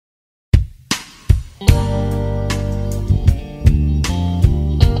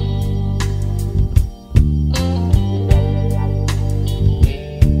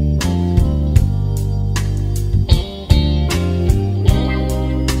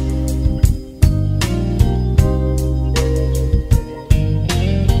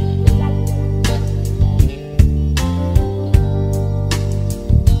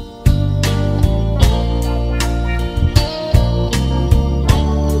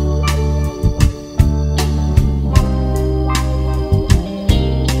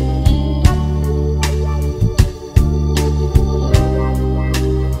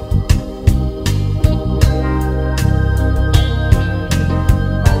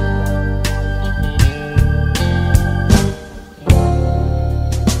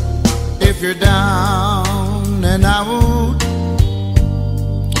You're down and out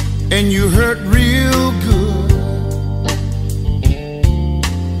and you hurt real good,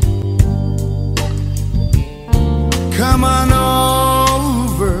 come on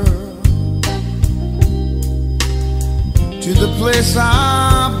over to the place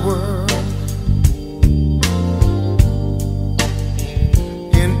I work.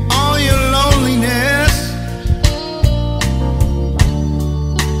 In all your loneliness,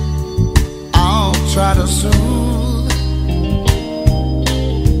 try to soothe.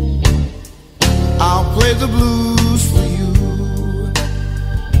 I'll play the blues for you.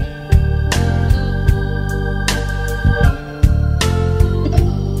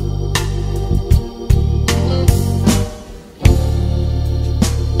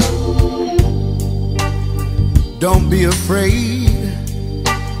 Don't be afraid.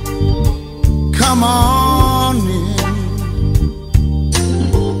 Come on in.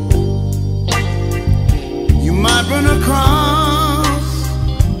 Might run across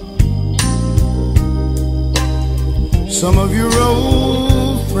some of your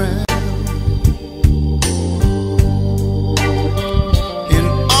old friends. In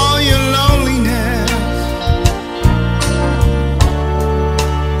all your loneliness,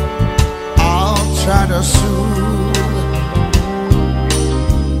 I'll try to soothe.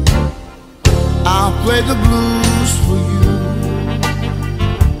 I'll play the blues for you.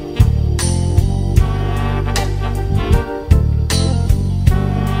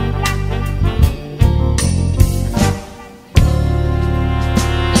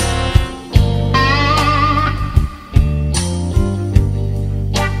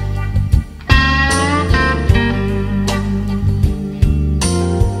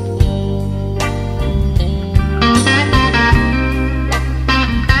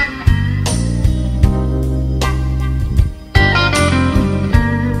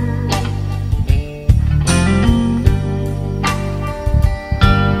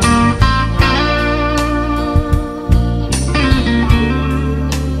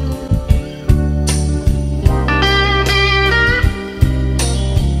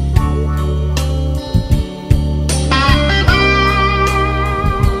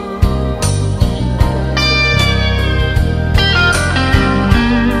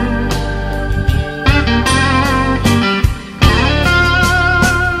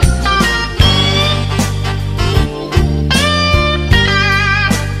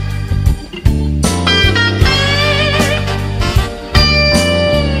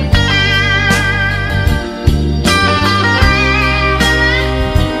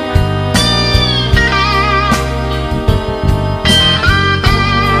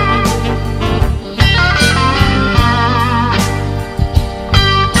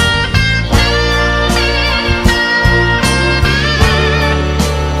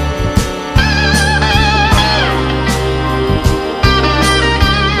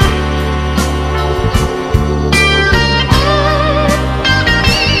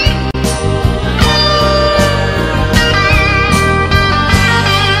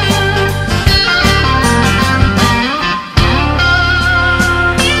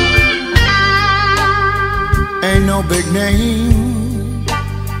 Big name,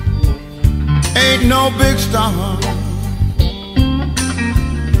 ain't no big star.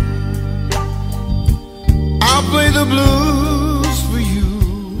 I'll play the blues for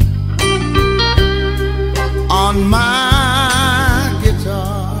you on my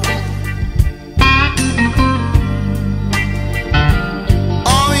guitar.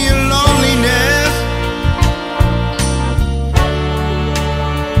 All your loneliness,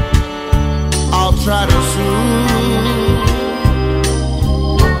 I'll try to soothe.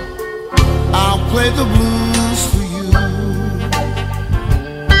 I'll play the blues for you.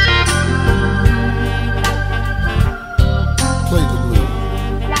 Play the blues.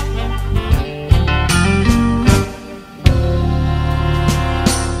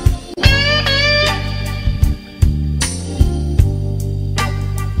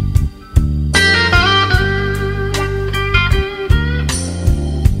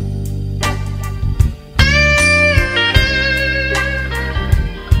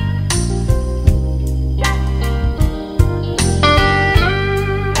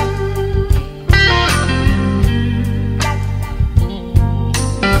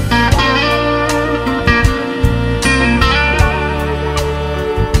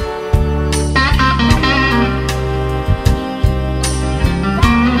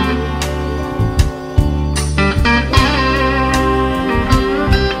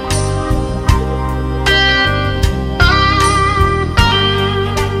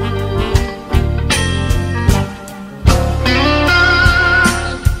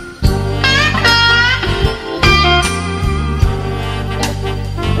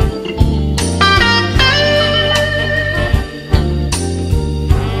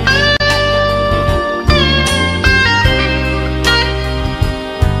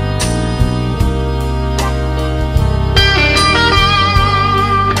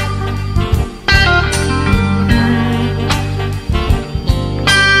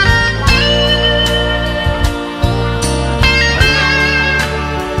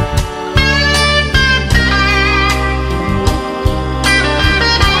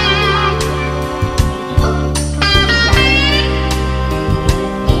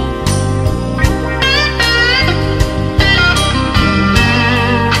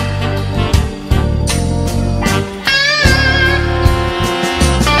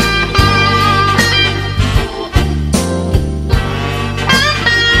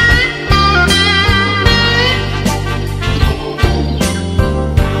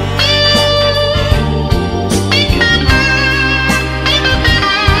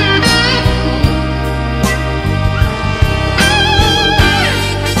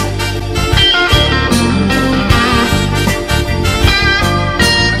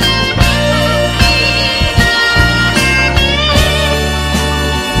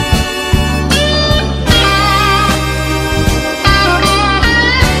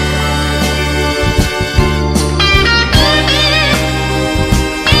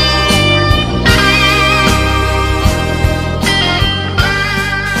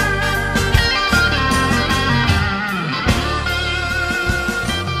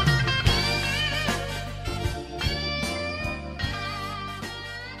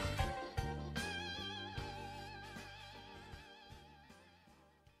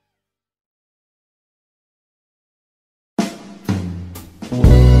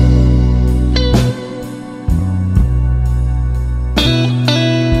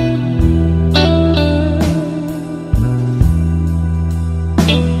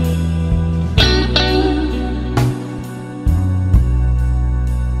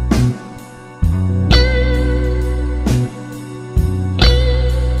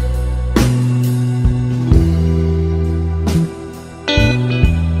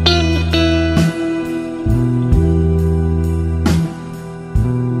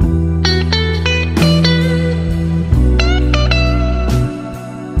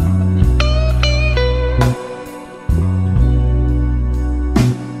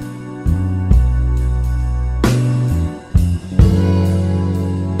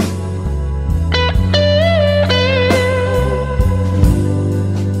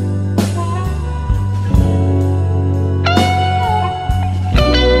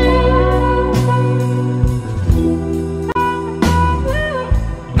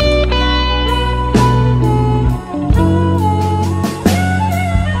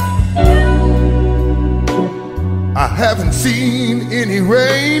 any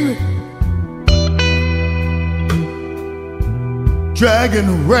rain, dragging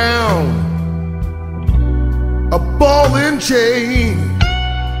around a ball and chain.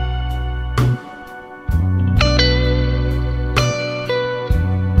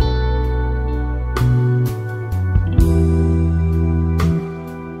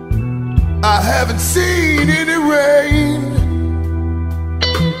 I haven't seen any rain,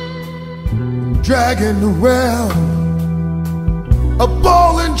 dragging around a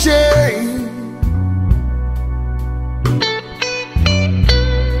ball and chain.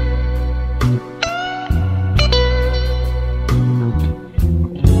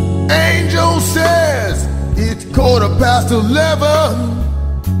 Angel says it's 11:15.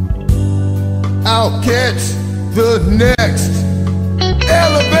 I'll catch the next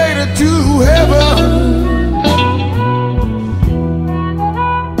elevator to heaven.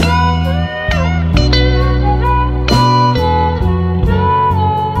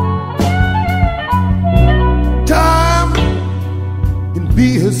 Time can be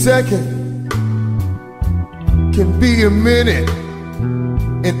a second, can be a minute,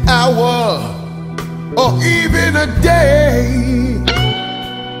 an hour, or even a day.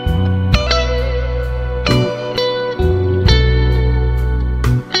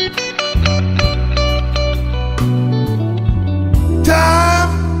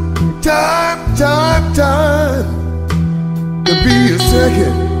 Time to be a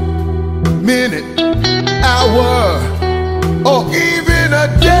second, minute, hour, or even a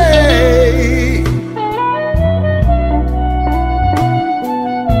day.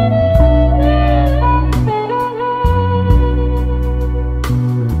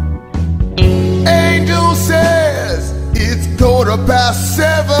 Angel says it's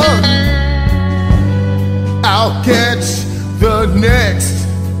 7:15. I'll catch the next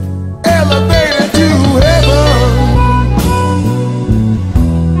elevator to heaven.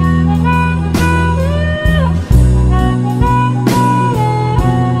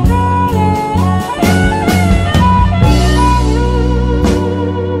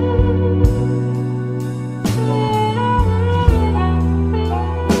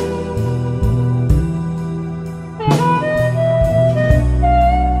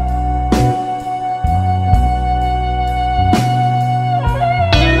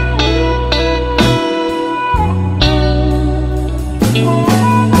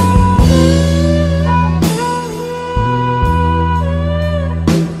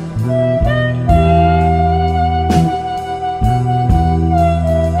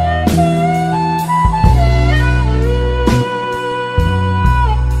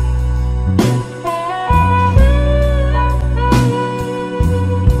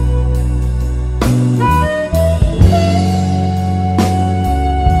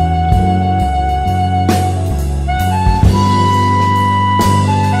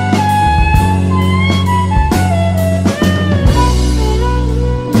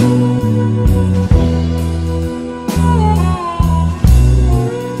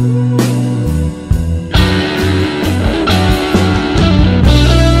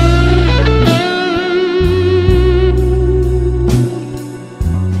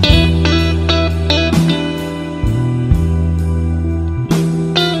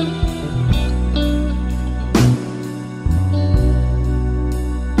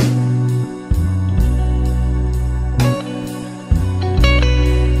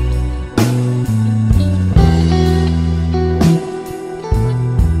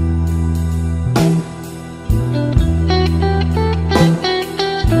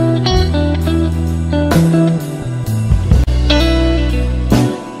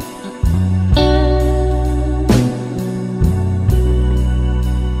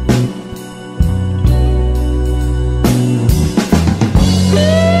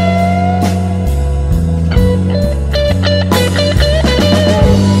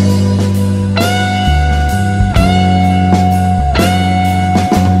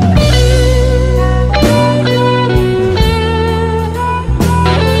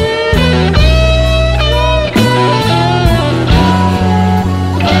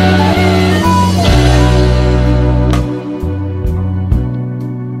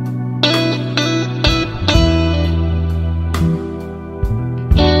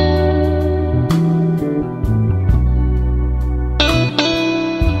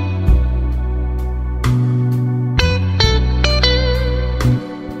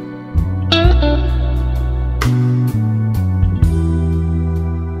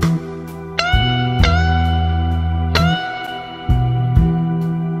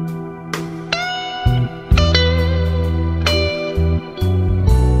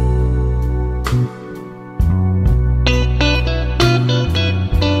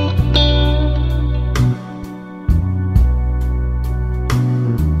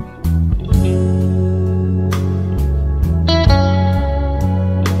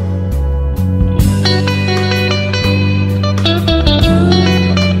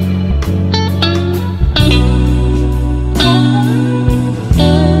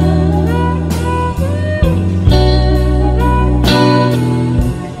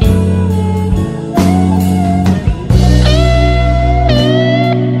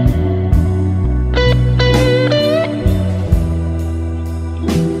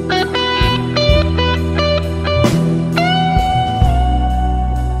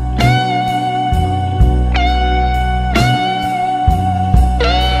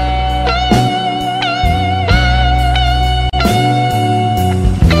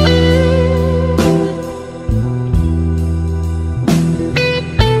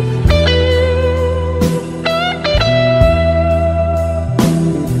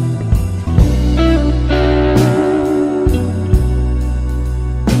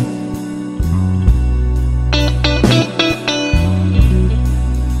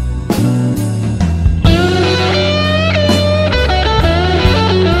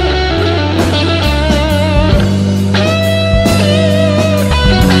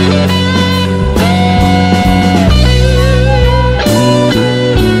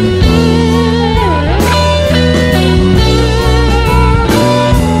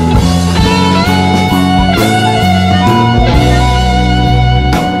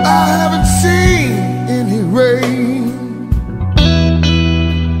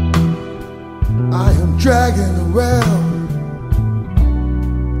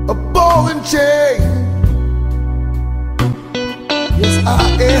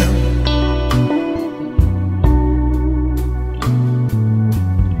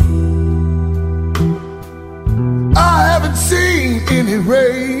 in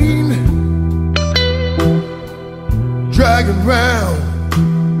rain, dragging round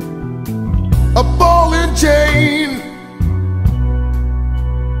a ball and chain.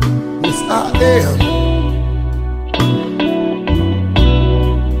 Yes, I am.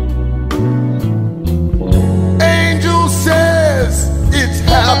 Angel says it's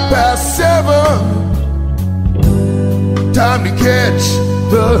 7:30. Time to catch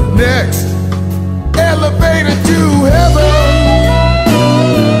the next elevator to heaven.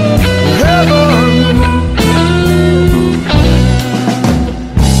 Heaven.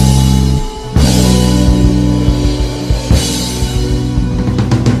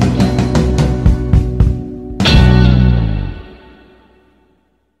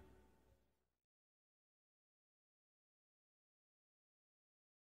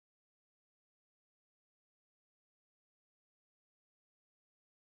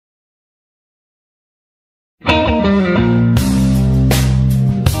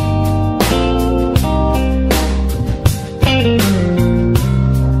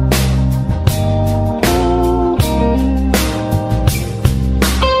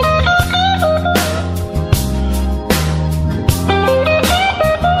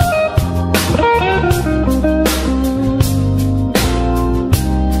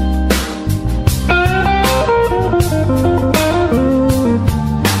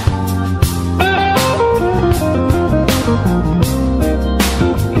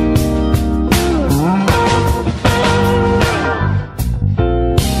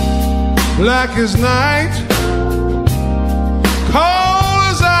 Black as night, cold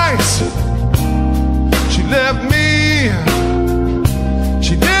as ice. She left me.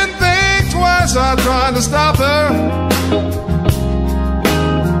 She didn't think twice. I tried to stop her.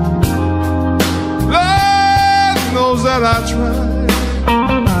 Lord knows that I tried.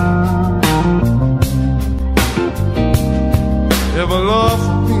 If a love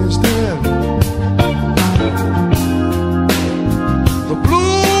for me is dead, the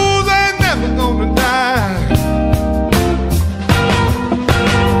blues ain't never gonna die.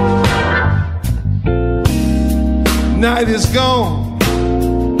 Night is gone,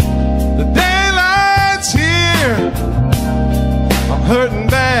 the daylight's here. I'm hurting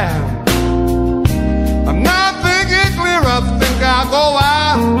bad, I'm not thinking clear. I think I'll go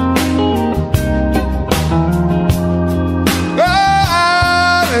out. Go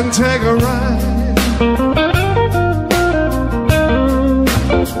out and take a ride.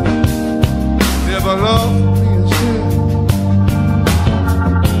 If a love for me is dead,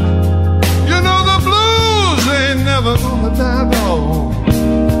 you know the blues ain't never gonna die long.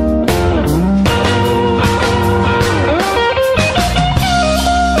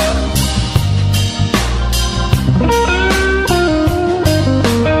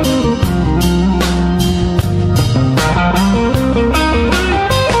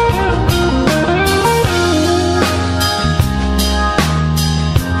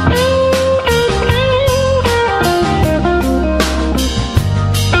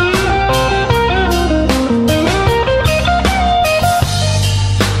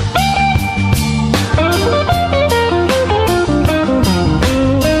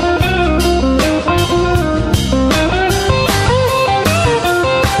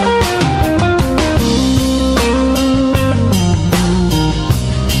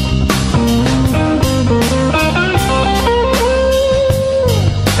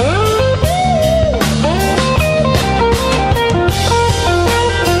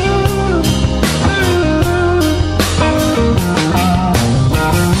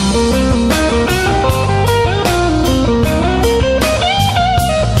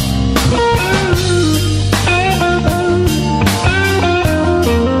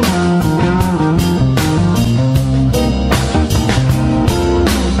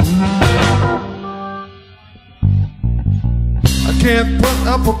 Can't put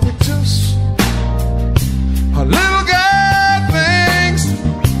up her pictures, her little girl things,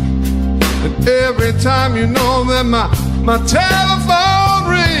 and every time you know that my telephone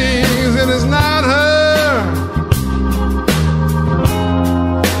rings and it's not her,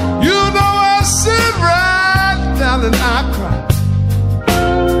 you know I sit right down and I cry.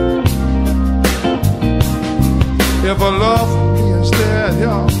 If a love for me is dead,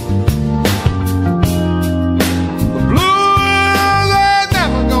 y'all,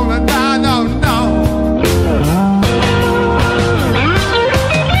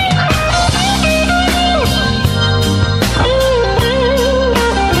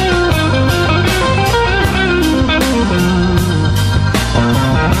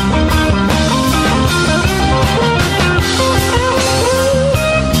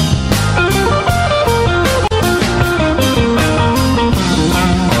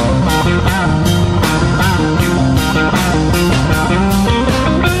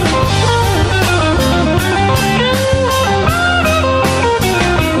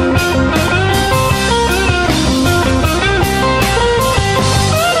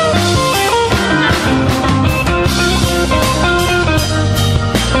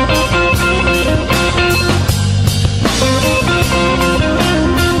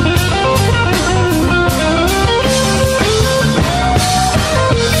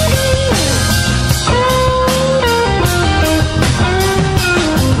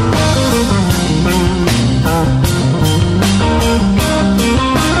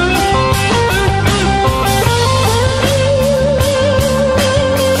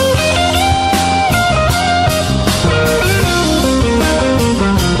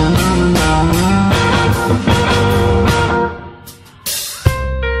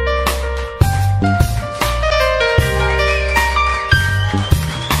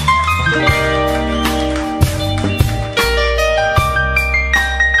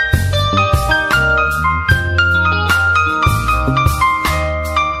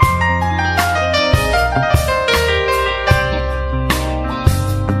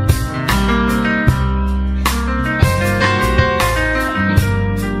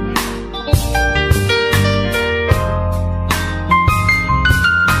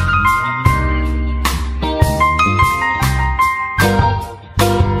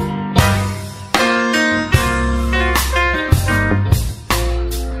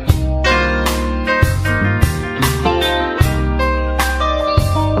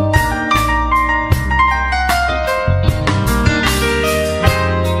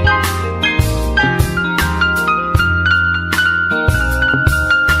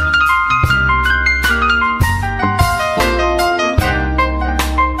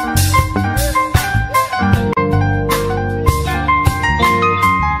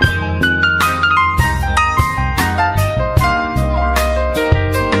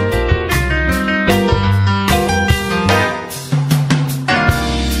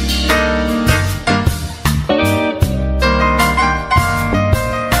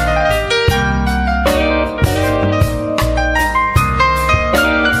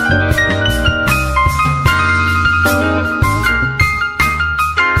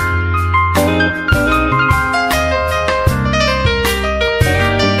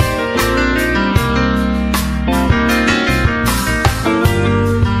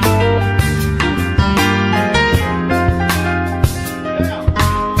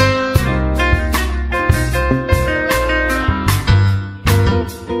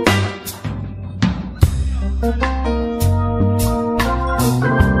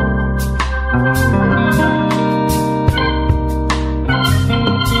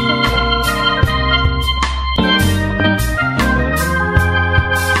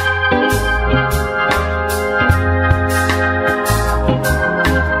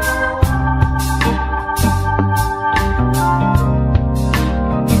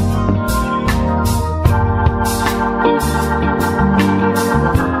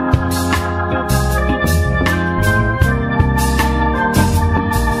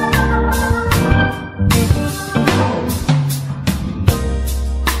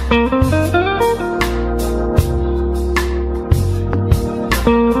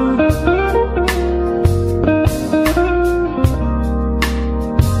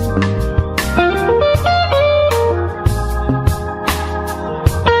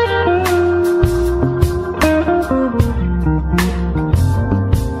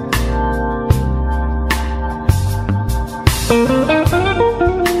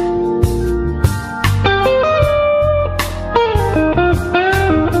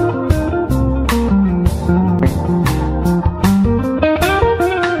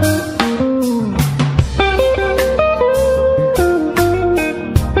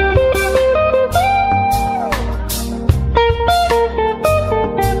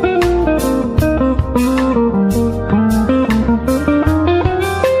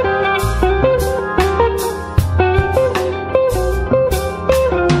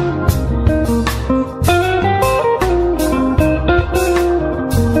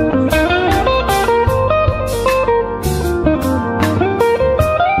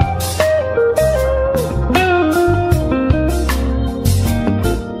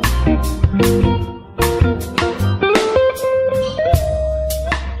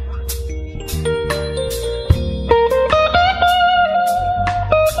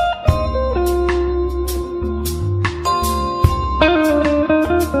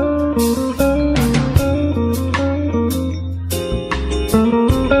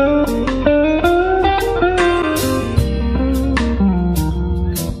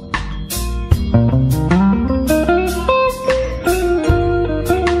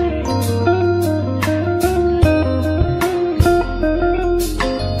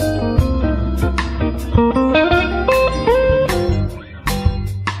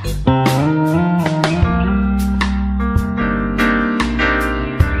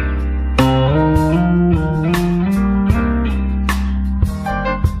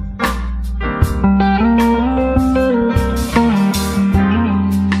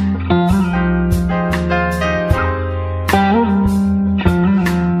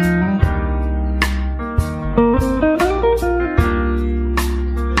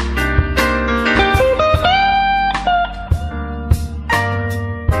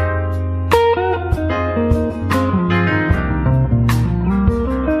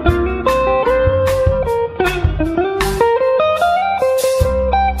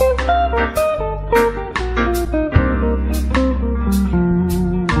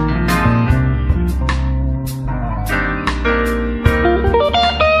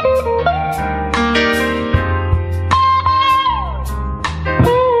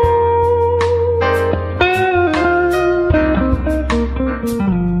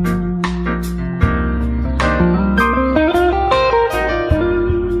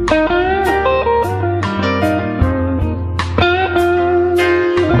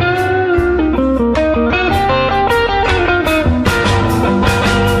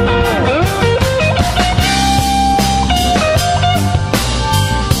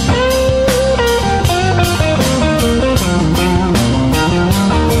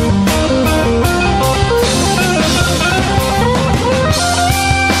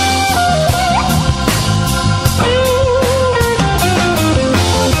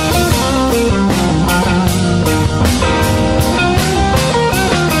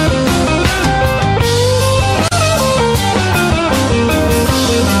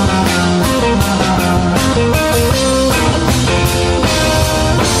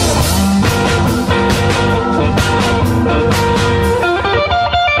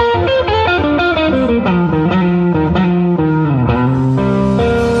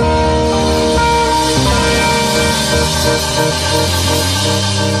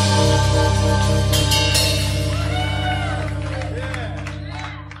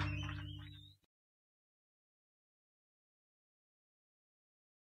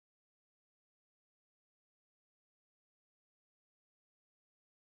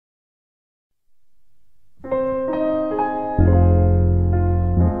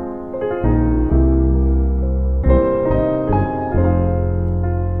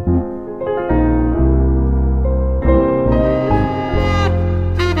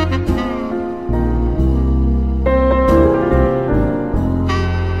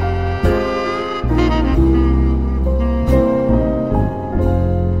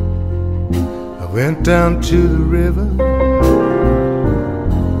 down to the river,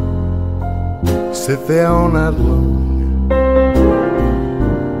 sit there all night long,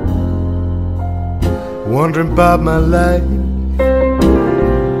 wondering about my life,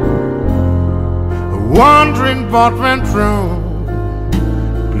 wondering what went wrong,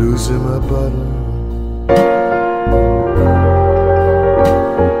 blues in my bottle.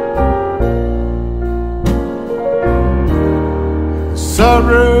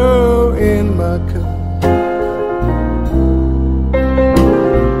 Sorrow in my cup.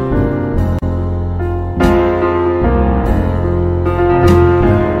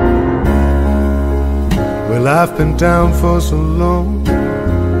 Well, I've been down for so long,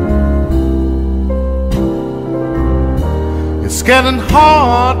 it's getting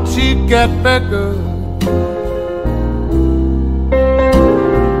hard to get better.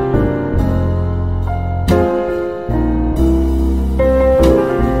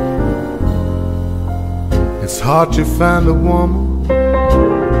 It's hard to find a woman,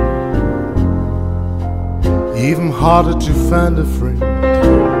 even harder to find a friend.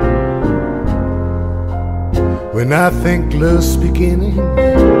 When I think love's beginning,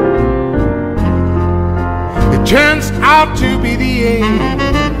 it turns out to be the end.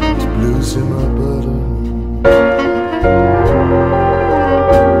 Blues in my bottle.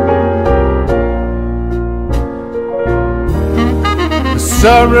 The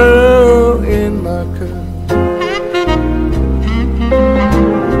sorrow in my cup.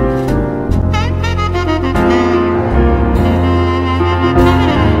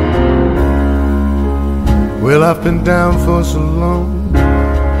 Well, I've been down for so long,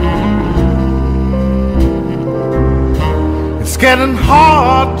 it's getting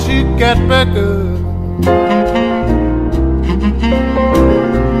hard to get better.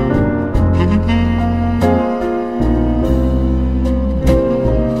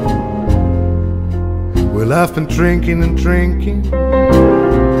 Well, I've been drinking and drinking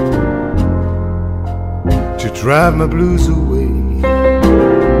to drive my blues away.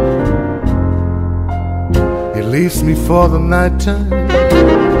 It leaves me for the night time,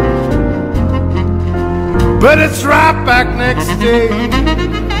 but it's right back next day.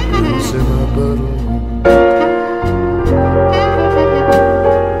 Blues in my bottle.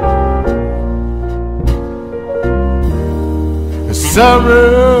 The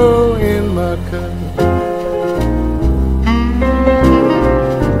sorrow in my cup.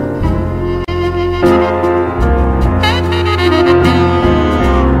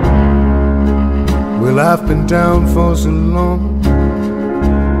 Well, I've been down for so long,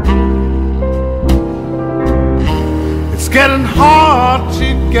 it's getting hard to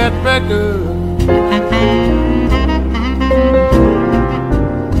get better.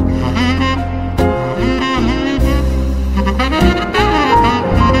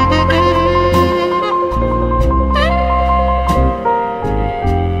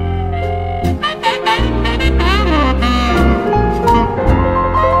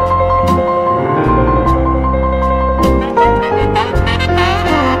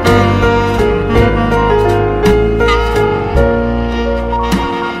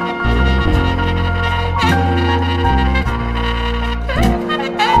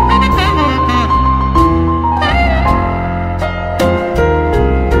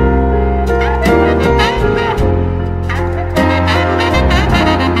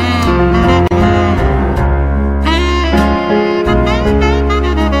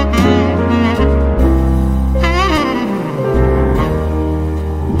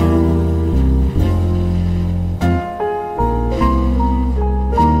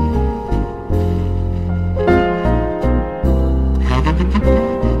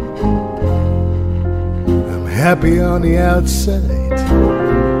 Happy on the outside,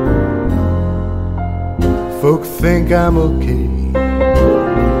 folk think I'm okay,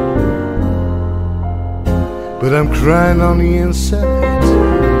 but I'm crying on the inside.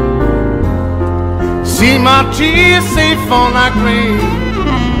 See my tears safe fall like rain.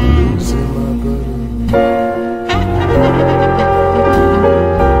 Blues in my bottle.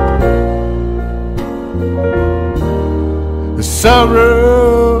 The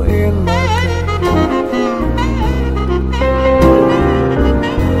sorrow in my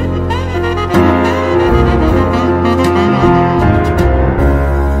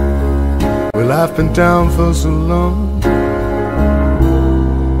I've been down for so long,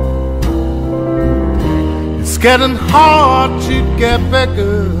 it's getting hard to get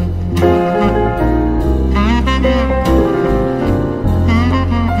better.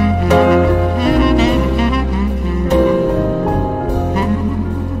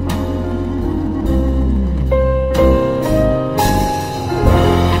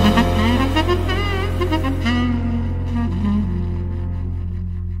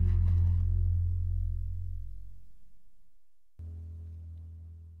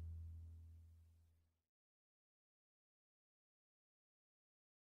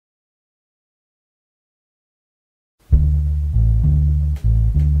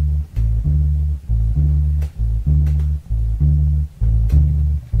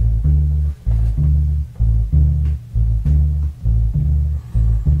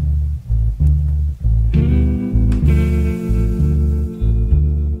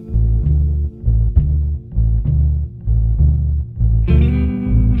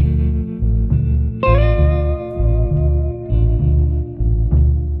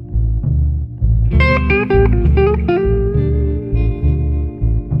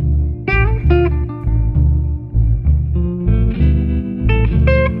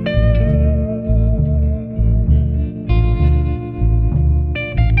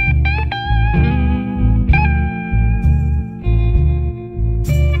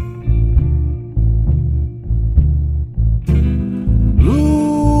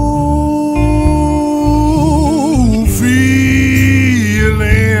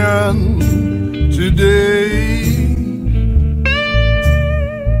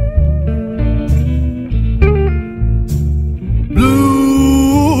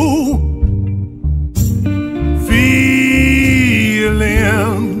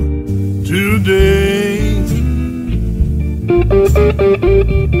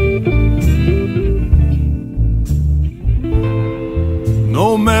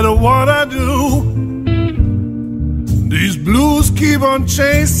 keep on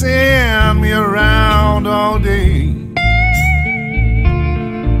chasing me around all day.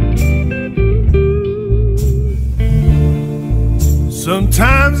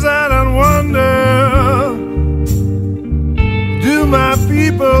 Sometimes I don't wonder, do my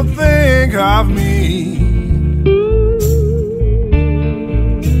people think of me?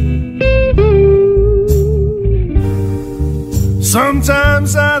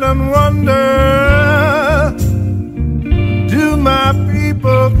 Sometimes I don't wonder, do my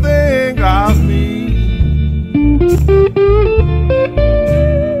people think of me?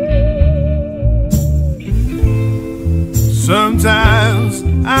 Sometimes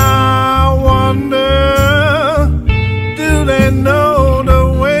I wonder, do they know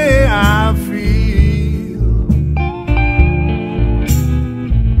the way I feel?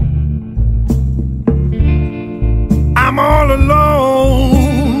 I'm all alone,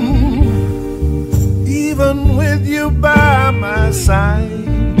 even with you by my side.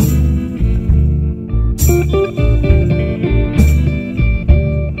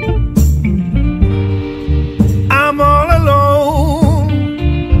 I'm all alone,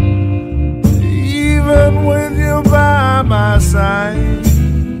 even with you by my side.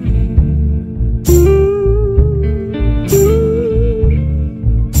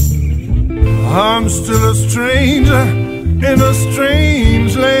 I'm still a stranger in a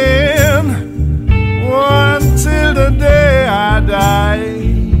strange land, until the day I die.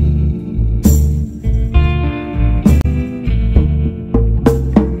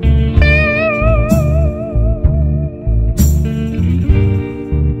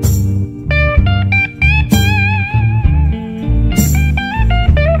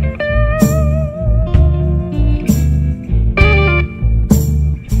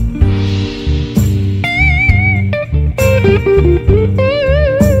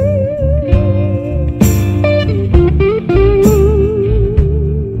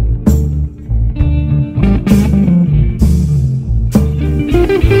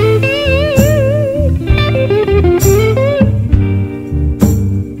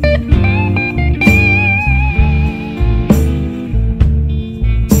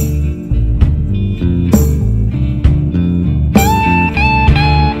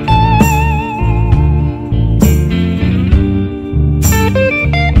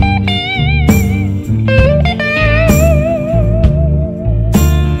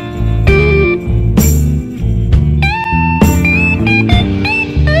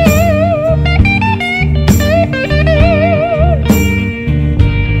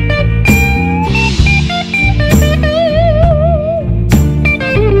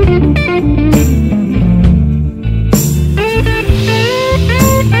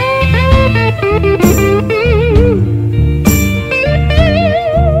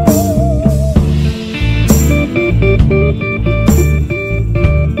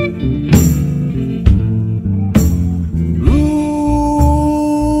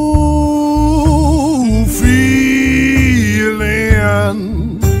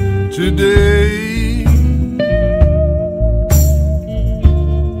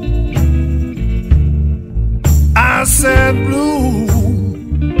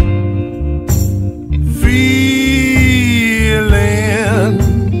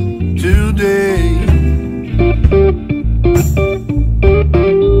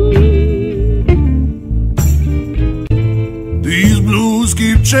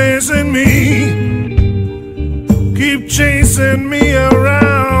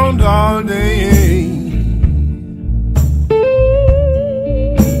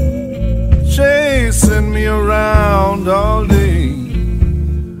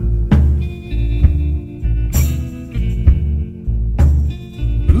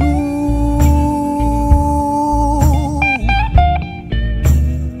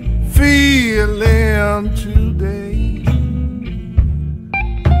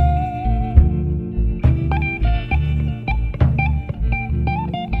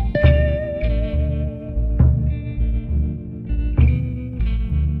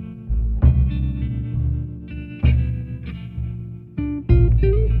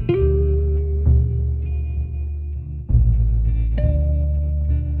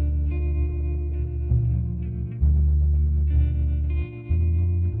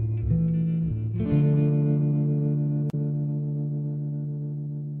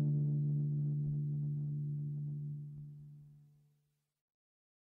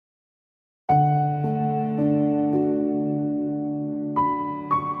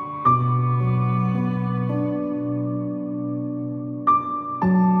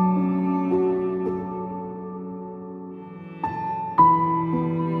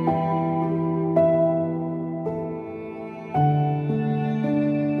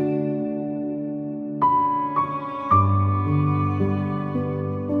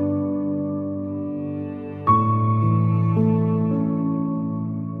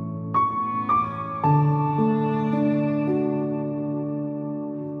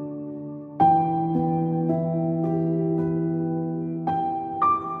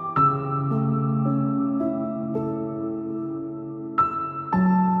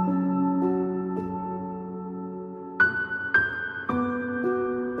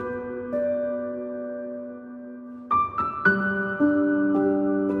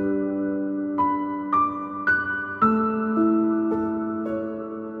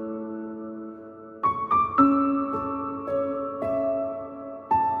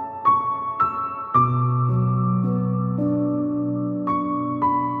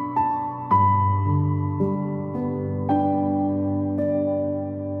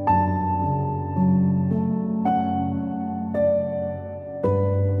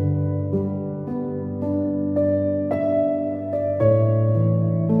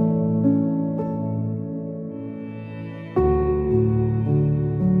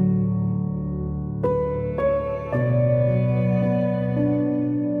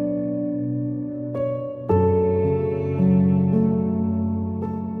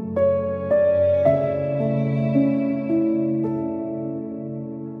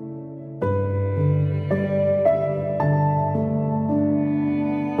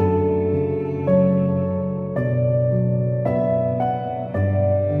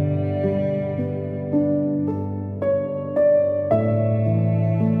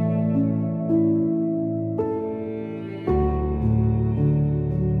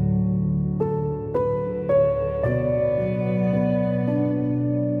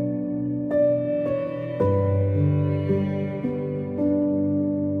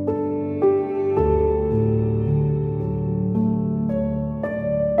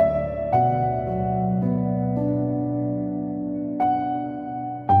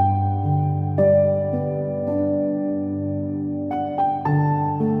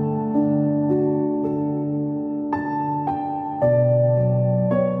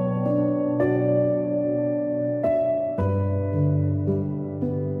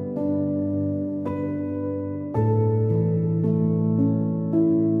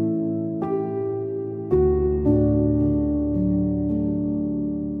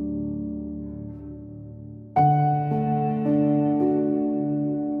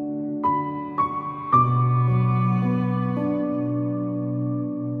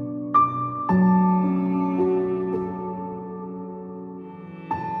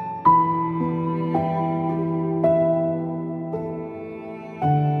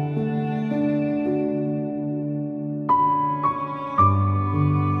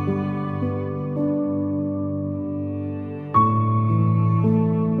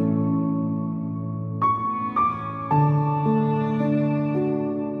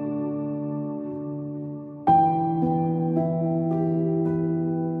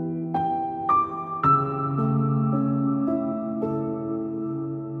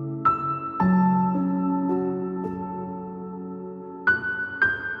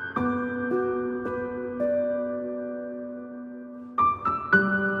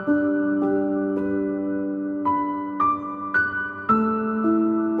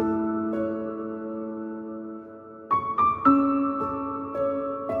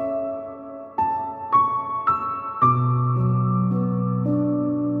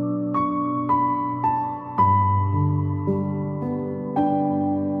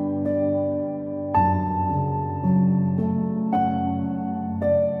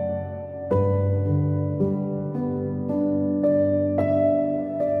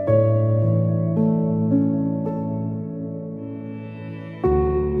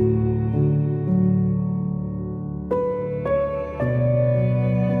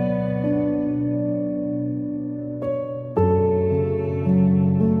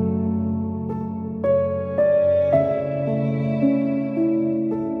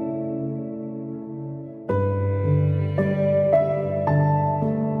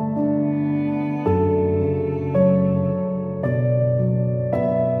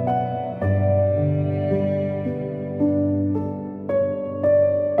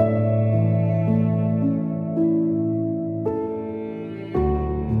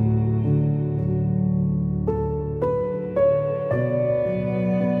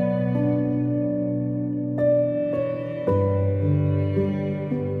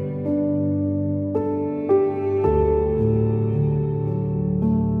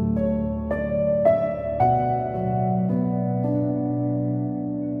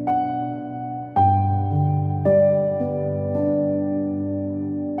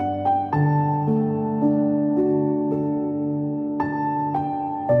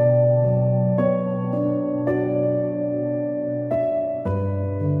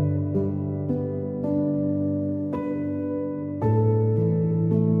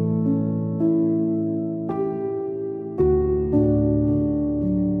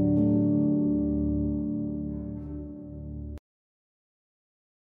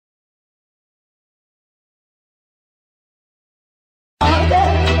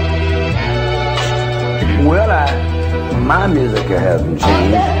 hasn't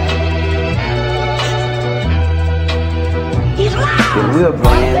changed. And we're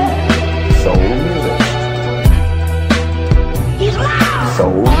playing soul music.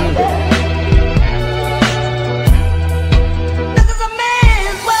 Soul music. This is a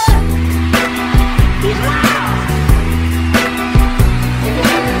man's world. He's lost.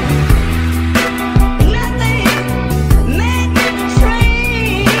 Nothing man can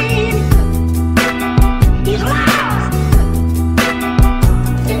train. He's lost.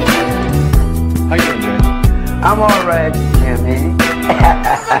 How you doing, James? I'm all right, Jimmy.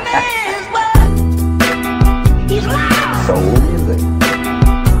 This is a man's world. He's lost. Soul music.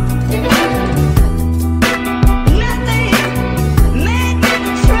 Nothing man can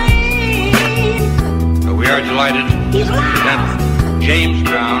train. We are delighted to He's lost. present James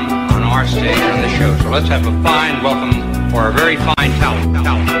Brown on our stage on the show. So let's have a fine welcome for a very fine talent.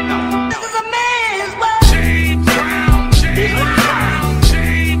 This is a man's world. James Brown, James Brown,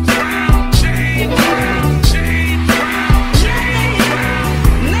 James Brown, James Brown, James Brown, James Brown.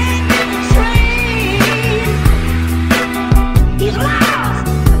 Man can train. He's lost.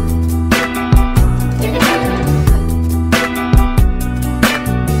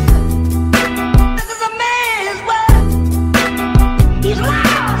 This is a man's world. He's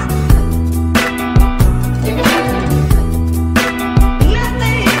lost.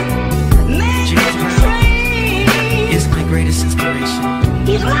 Nothing man can train. Is my greatest inspiration.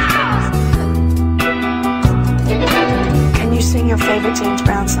 He's lost. Can you sing your favorite James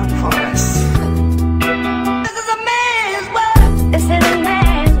Brown song for us? This is a man's world. This is a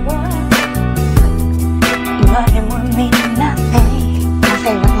man's world. But it would mean nothing. My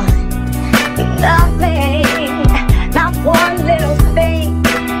favorite line. Nothing. Not one little thing.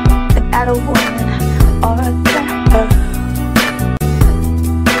 Without a woman or a girl.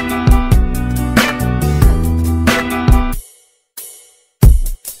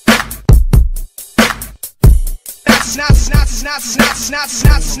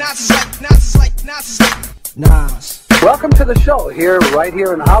 Nas. Welcome to the show right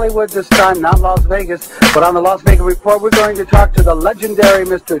here in Hollywood this time, not Las Vegas, but on the Las Vegas Report, we're going to talk to the legendary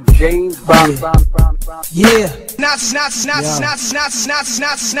Mr. James Brown. Yeah.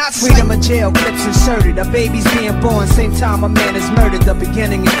 Freedom of jail, clips inserted. A baby's being born, same time a man is murdered. The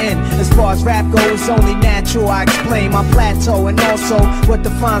beginning and end. As far as rap goes, only natural. I explain my plateau and also what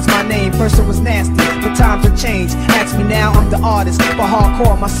defines my name. First it was nasty, but times have changed. Ask me now, I'm the artist. For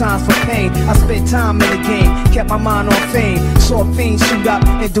hardcore, my signs for pain. I spent time in the game, kept my mind on fame. Saw fiends shoot up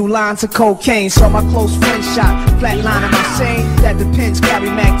and do lines of cocaine. Saw my close friend shot, flatline am I sane? That depends, carry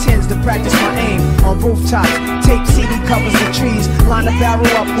Mac 10s to practice my aim. On rooftops, tape CD covers the trees. Line the barrel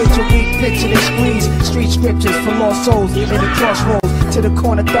up with your weak picture they squeeze. Street scriptures for lost souls in the crossroads. To the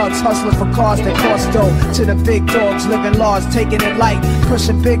corner thugs hustling for cars that cost dough. To the big dogs living large, taking it light.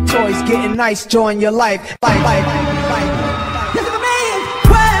 Pushing big toys, getting nice, join your life. This is a man's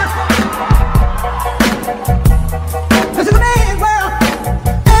world. This is a man's world.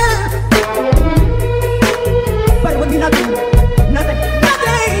 But it would be nothing. Nothing.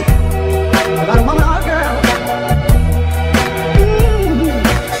 Nothing. About a woman or a girl.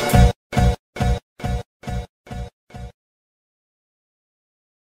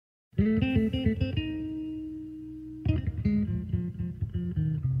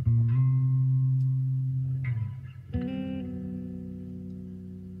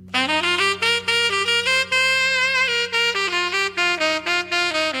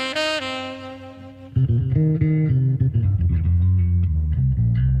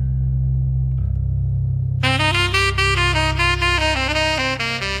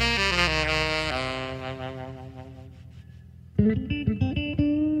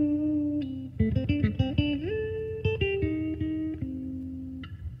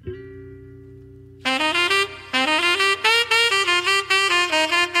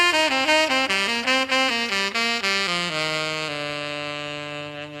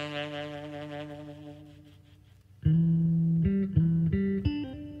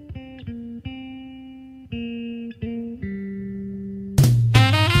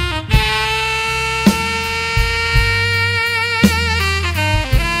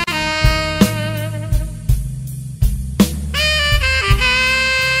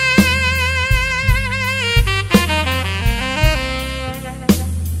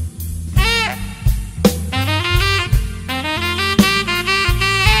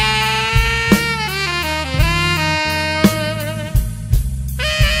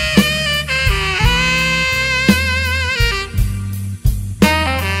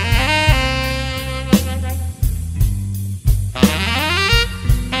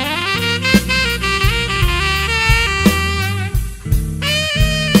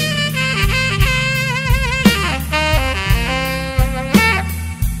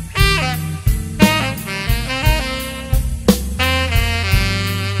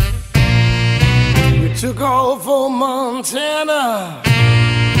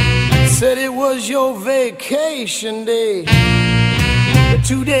 said it was your vacation day. But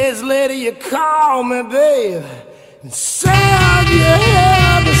 2 days later you called me, babe, and said you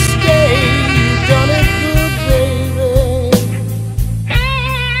had to stay. You done it good, baby.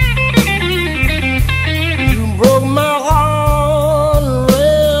 You broke my heart and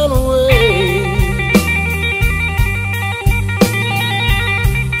ran away.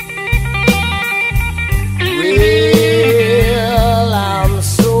 Well, I'm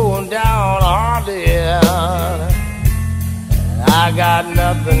so downhearted, I got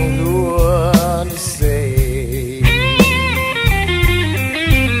nothing good to say.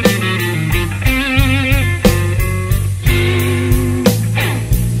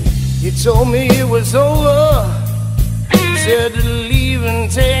 You told me it was over, said to leave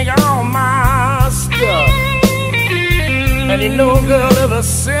and take all my stuff. And you know, girl, ever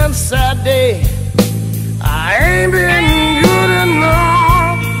since that day, I ain't been good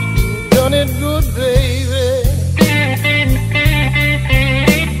enough. Done it good, baby.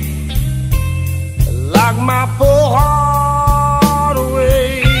 Lock my poor heart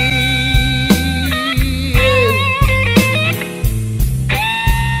away.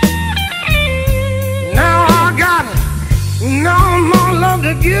 Now I got no more love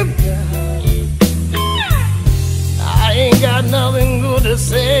to give you. I ain't got nothing good to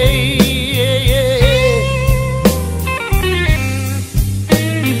say.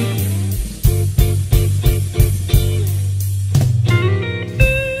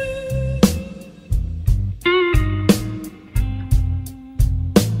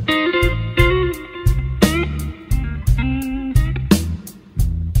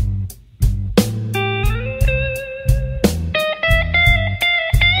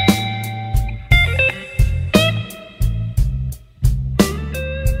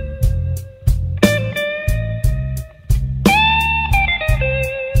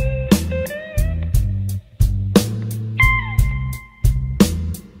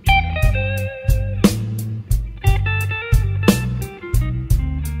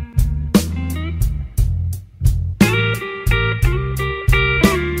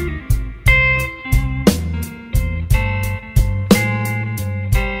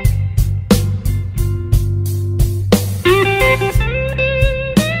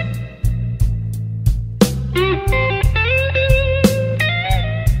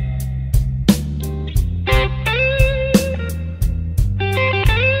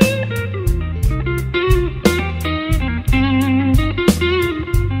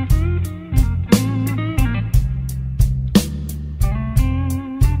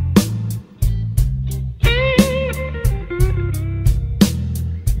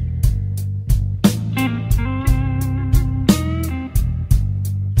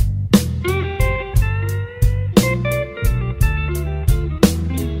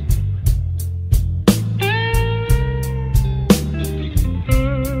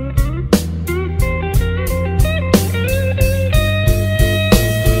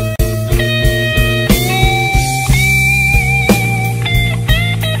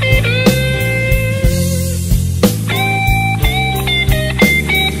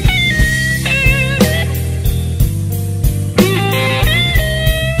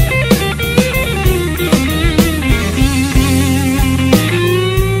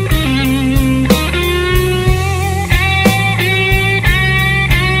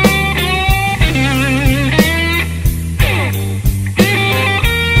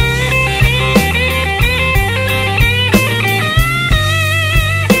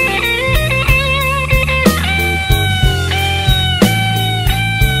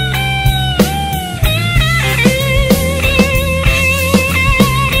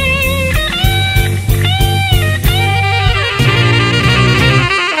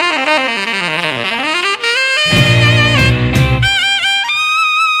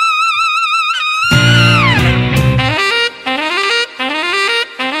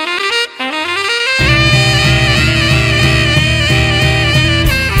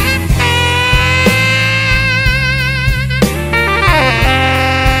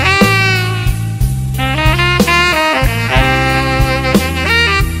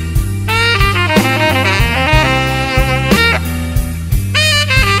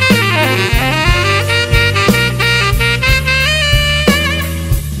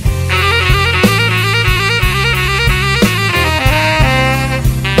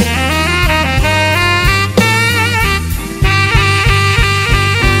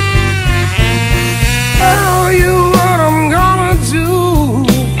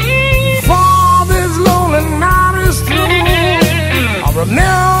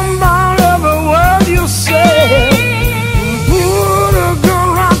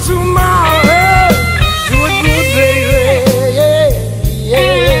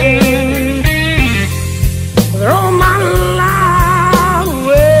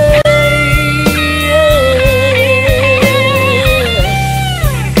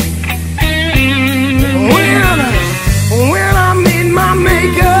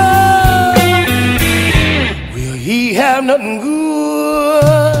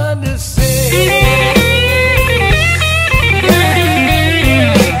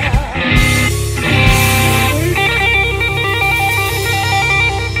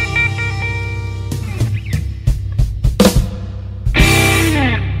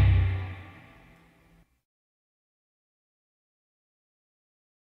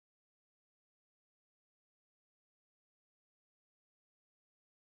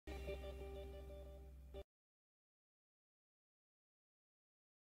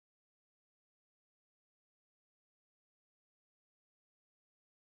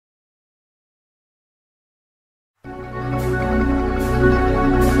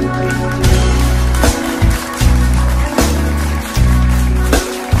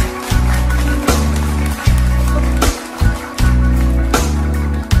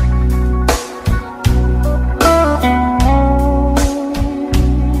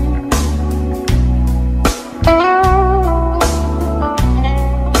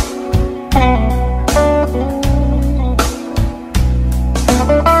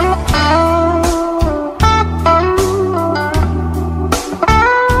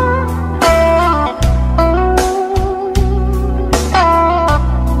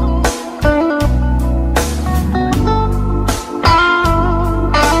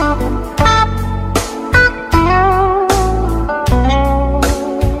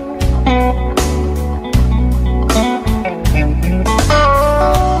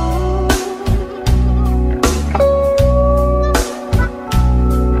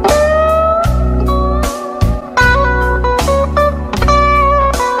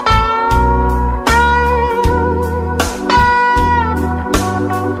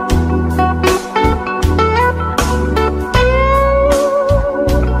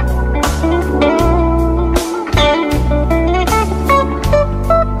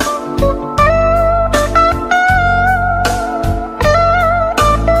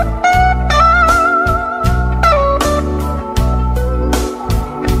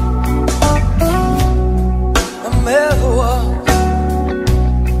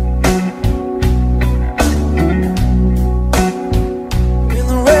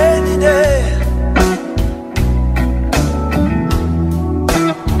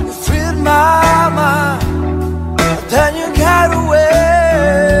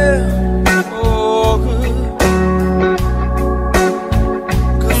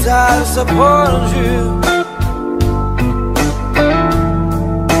 disappointed you.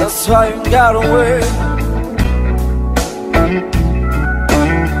 That's why you got away.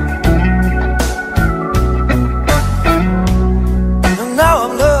 And now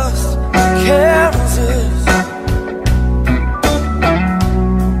I'm lost in Kansas.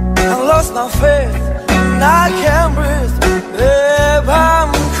 I lost my faith and I can't breathe. Babe,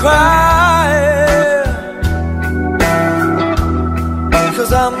 I'm crying,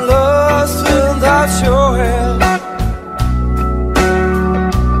 'cause I'm lost without your help.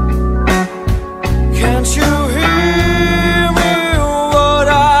 Can't you hear me what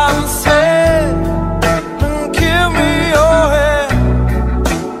I'm saying? And give me your hand.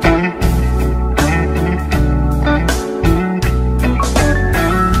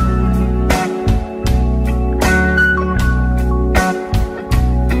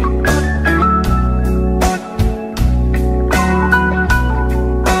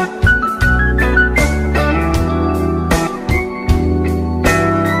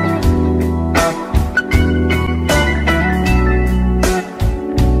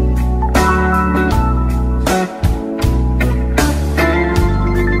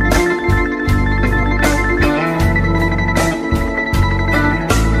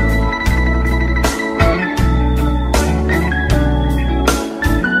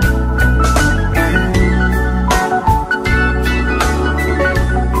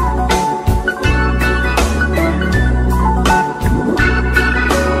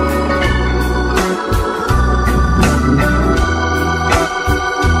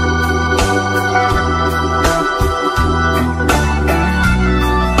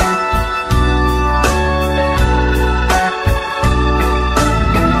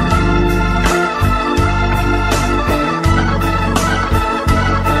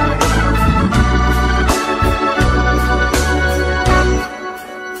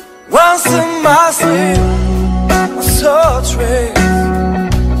 Once in my sleep, I saw a trace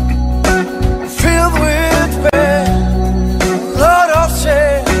filled with pain, a lot of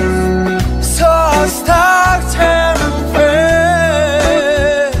shame. Saw a stark tearing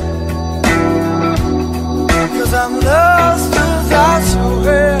pain, 'cause I'm lost without your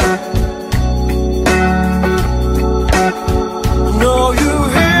help. I know you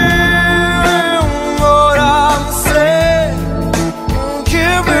hear what I'm saying.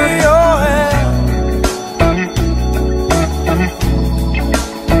 Give me your hand.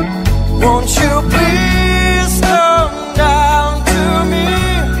 Won't you please come down to me?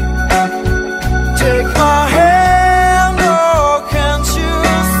 Take my hand, oh, can't you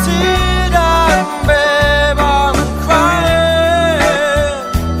see that, babe, I'm crying,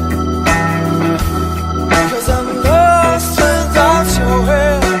 'cause I'm lost without your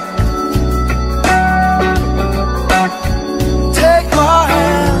help. Take my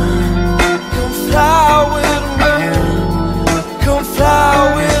hand, come fly with me, come fly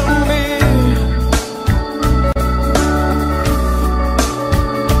with me.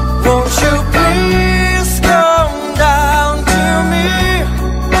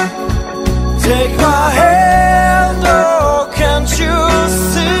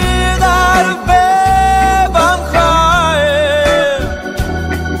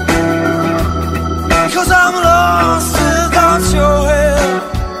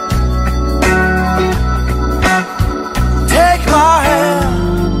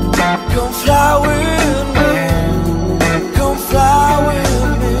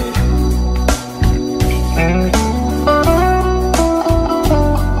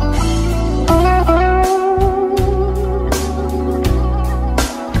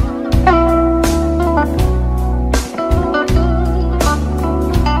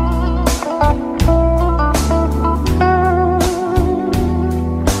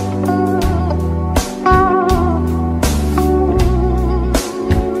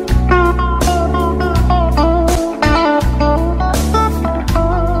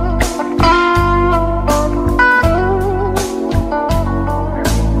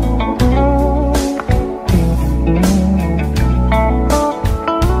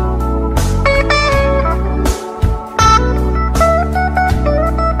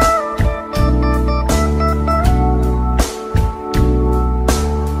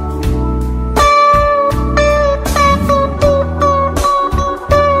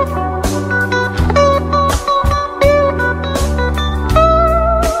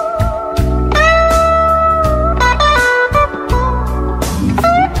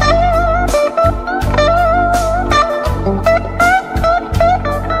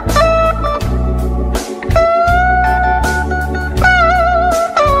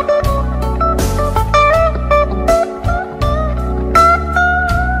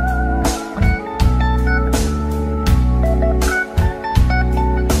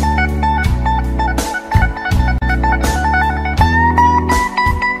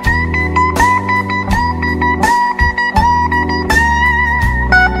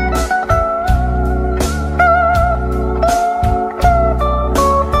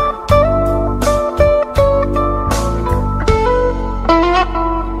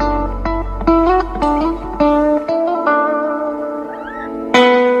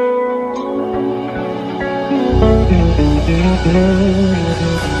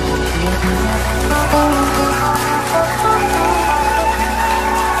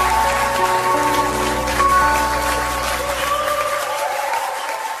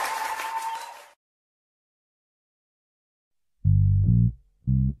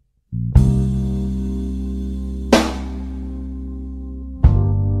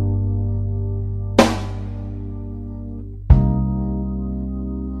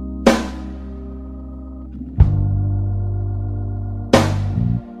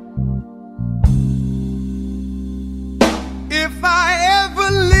 If I ever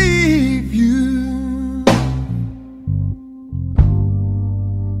leave you,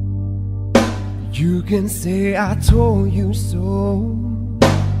 you can say I told you so.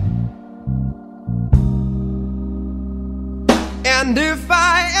 And if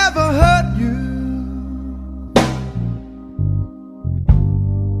I ever hurt you,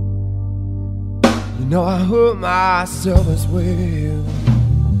 you know I hurt myself as well.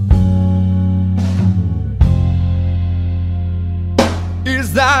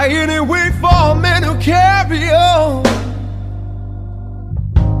 Is there any way for me to carry on?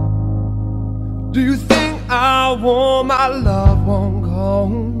 Do you think I want my loved one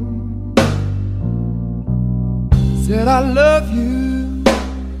gone? Said I love you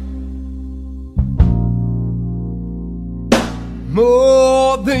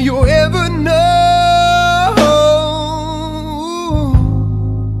more than you ever know,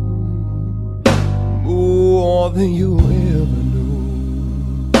 more than you ever know.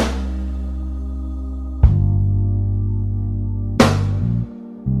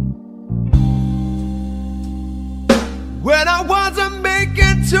 When I wasn't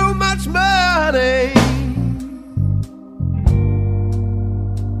making too much money,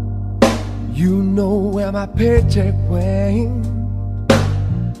 you know where my paycheck went.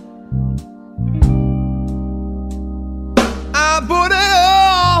 I put it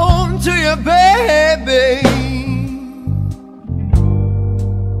on to you, baby,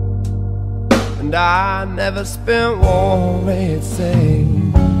 and I never spent one red cent.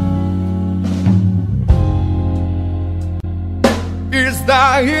 Is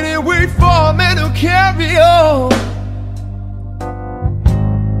there any way for me to carry on?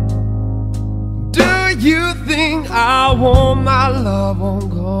 Do you think I want my love one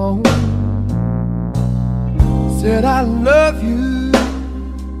gone? Said I love you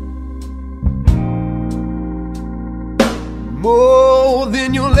more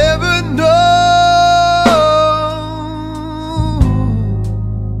than you'll ever know,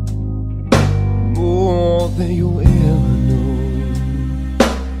 more than you'll ever know.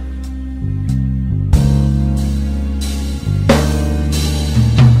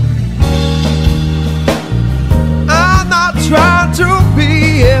 Trying to be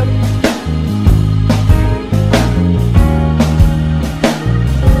him,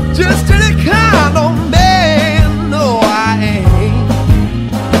 just any kind of man. No, I ain't.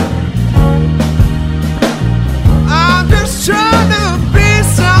 I'm just trying to be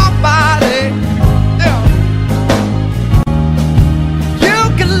somebody, yeah, you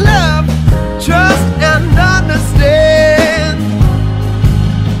can love, trust, and understand.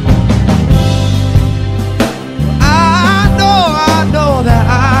 That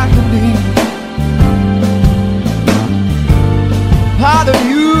I can be part of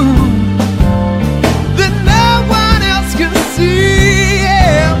you that no one else can see.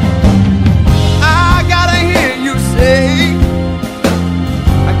 Yeah. I gotta hear you say,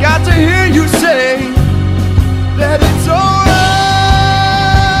 I got to hear you say that it's alright.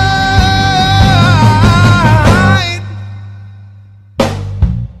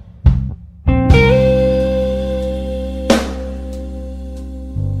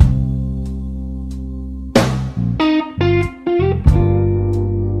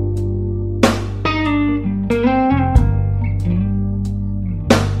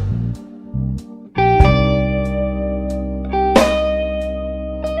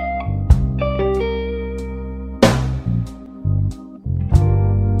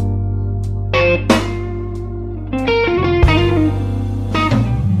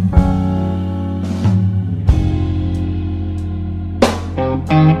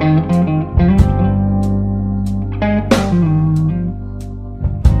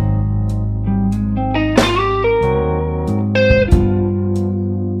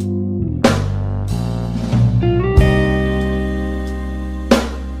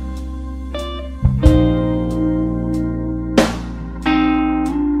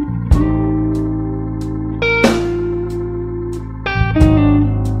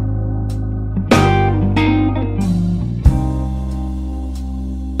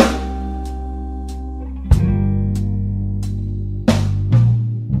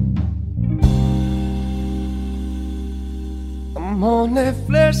 I'm only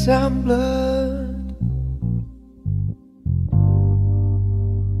flesh and blood,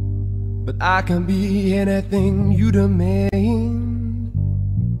 but I can be anything you demand.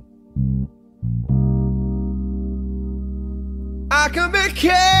 can be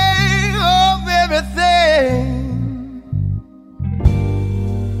king of everything.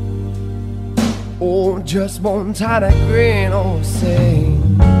 Oh, just one tiny grin or say,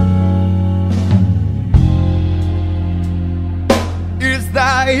 is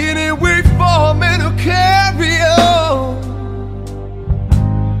there any way for me to carry on?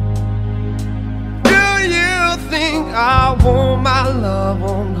 Do you think I want my love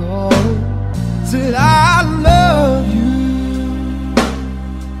on gold? Said I love you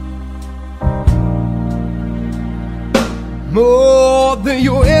more than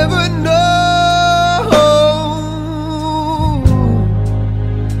you ever know.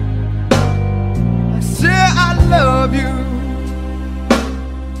 I said I love you.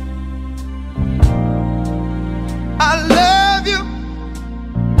 I love you.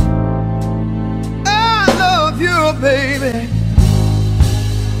 I love you, baby.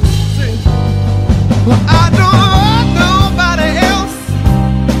 See, well, I don't want nobody else.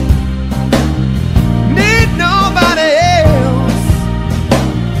 Need nobody else.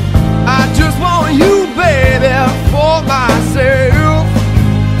 I just want you, baby, for myself.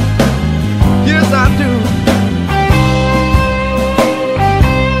 Yes, I do.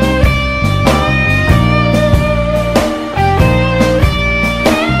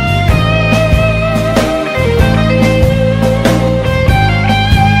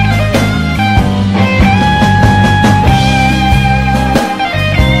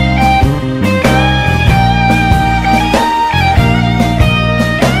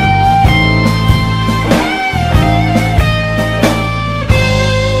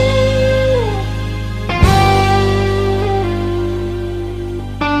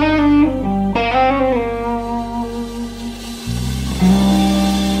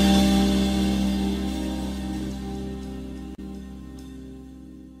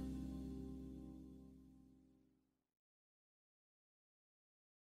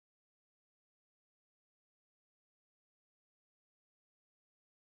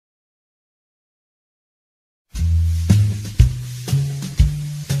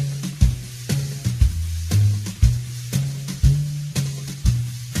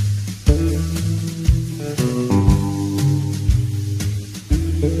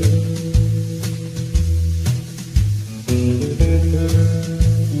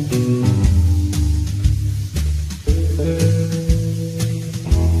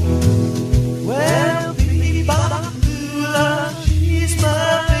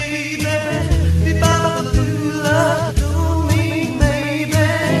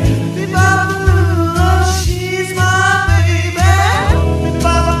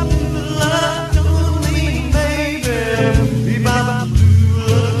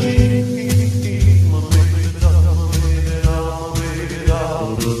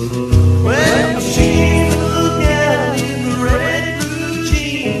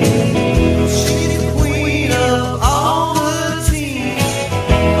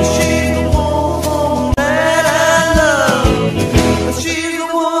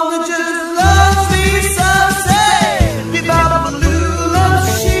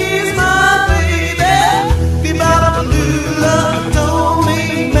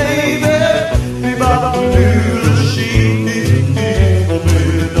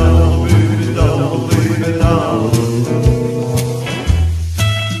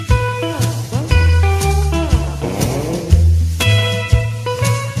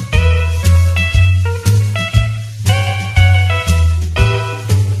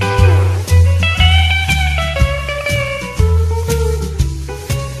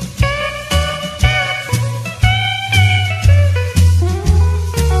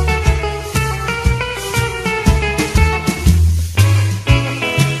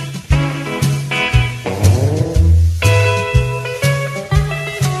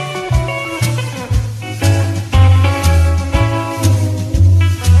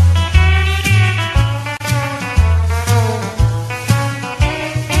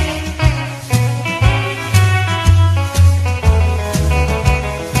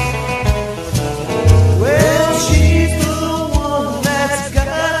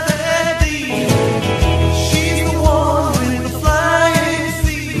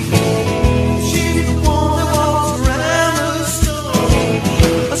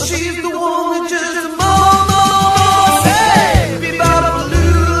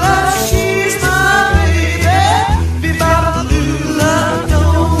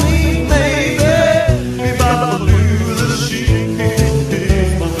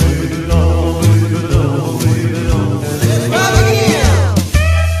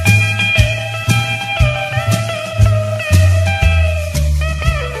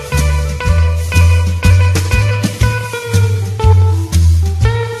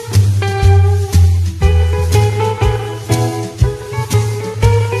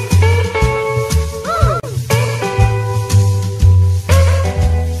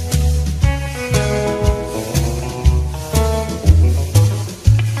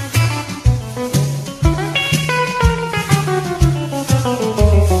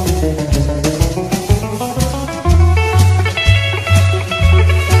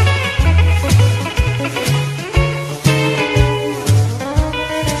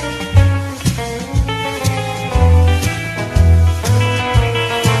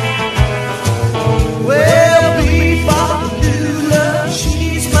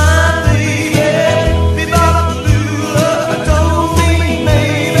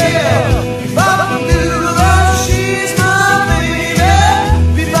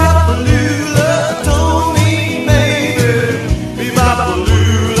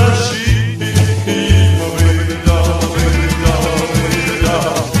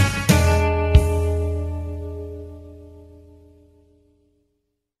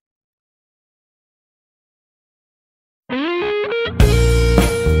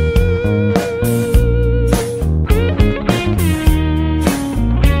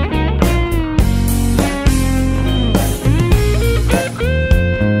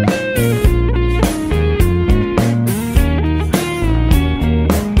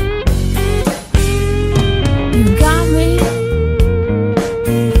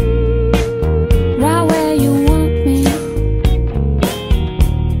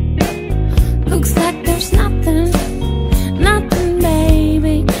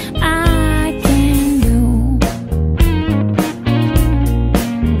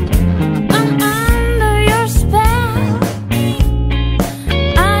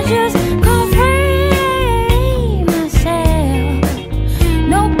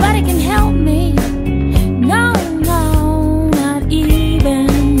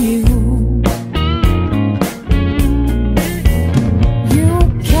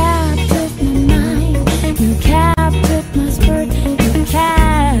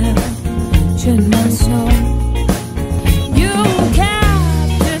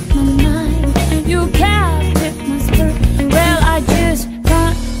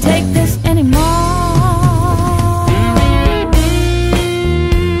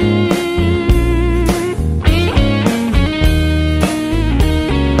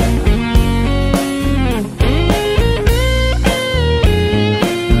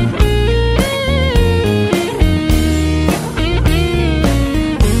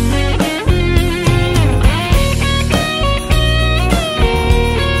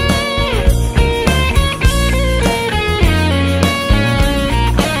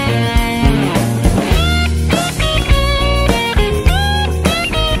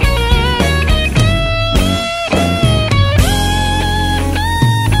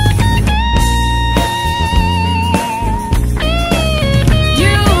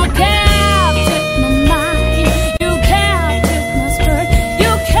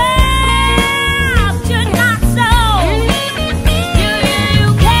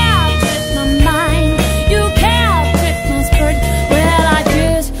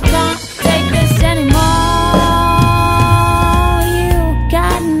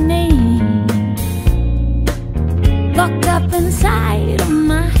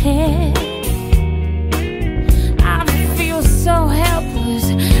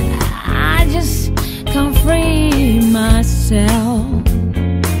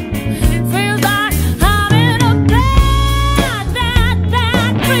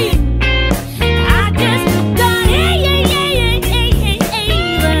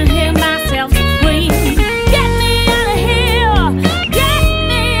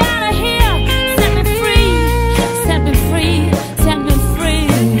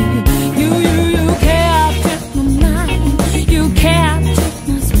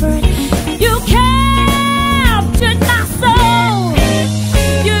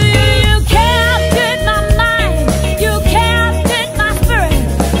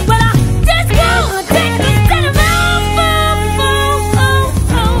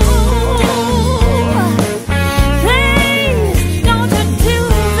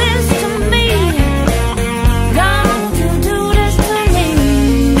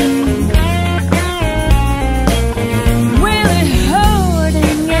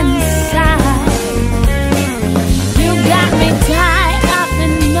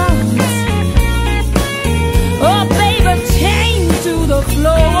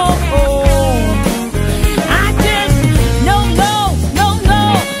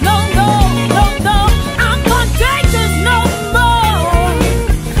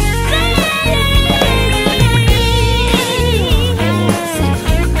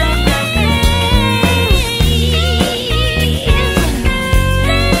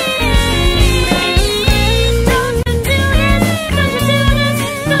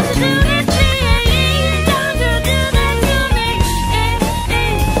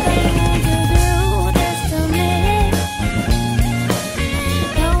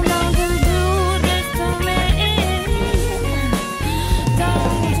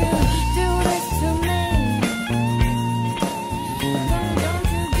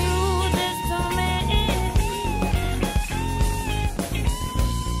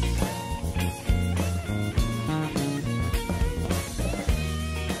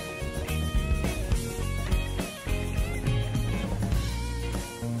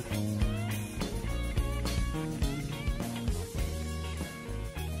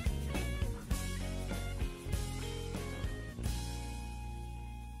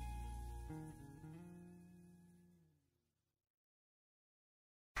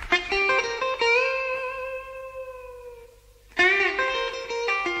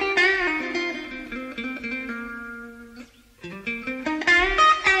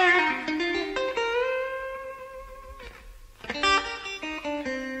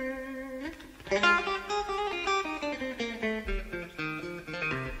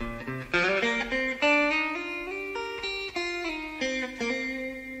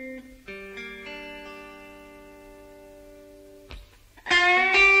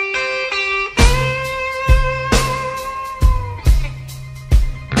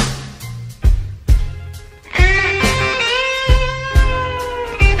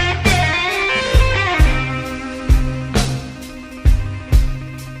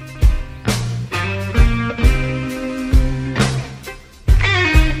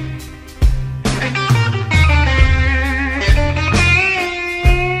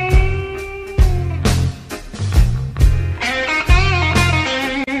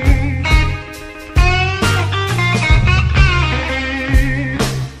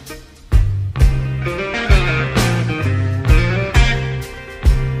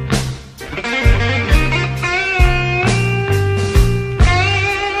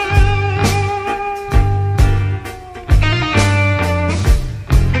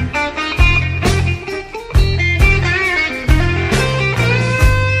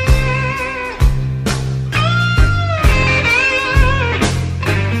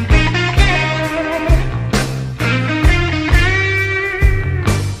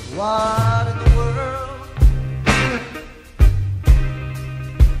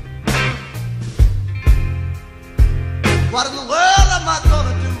 What in the world am I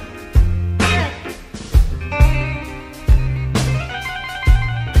gonna do?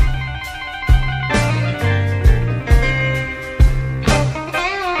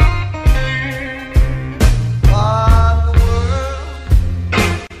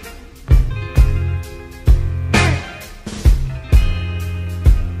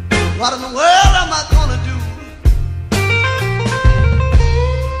 What in the world am I gonna do?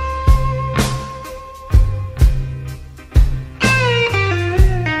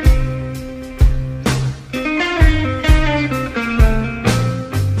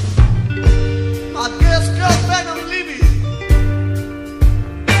 My dear girlfriend, I'm leaving.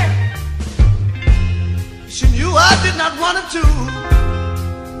 She knew I did not want her to.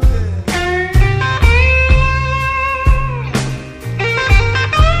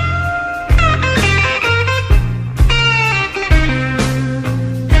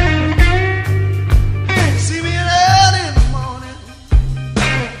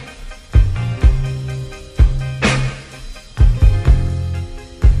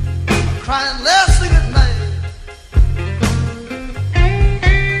 Crying last thing at night.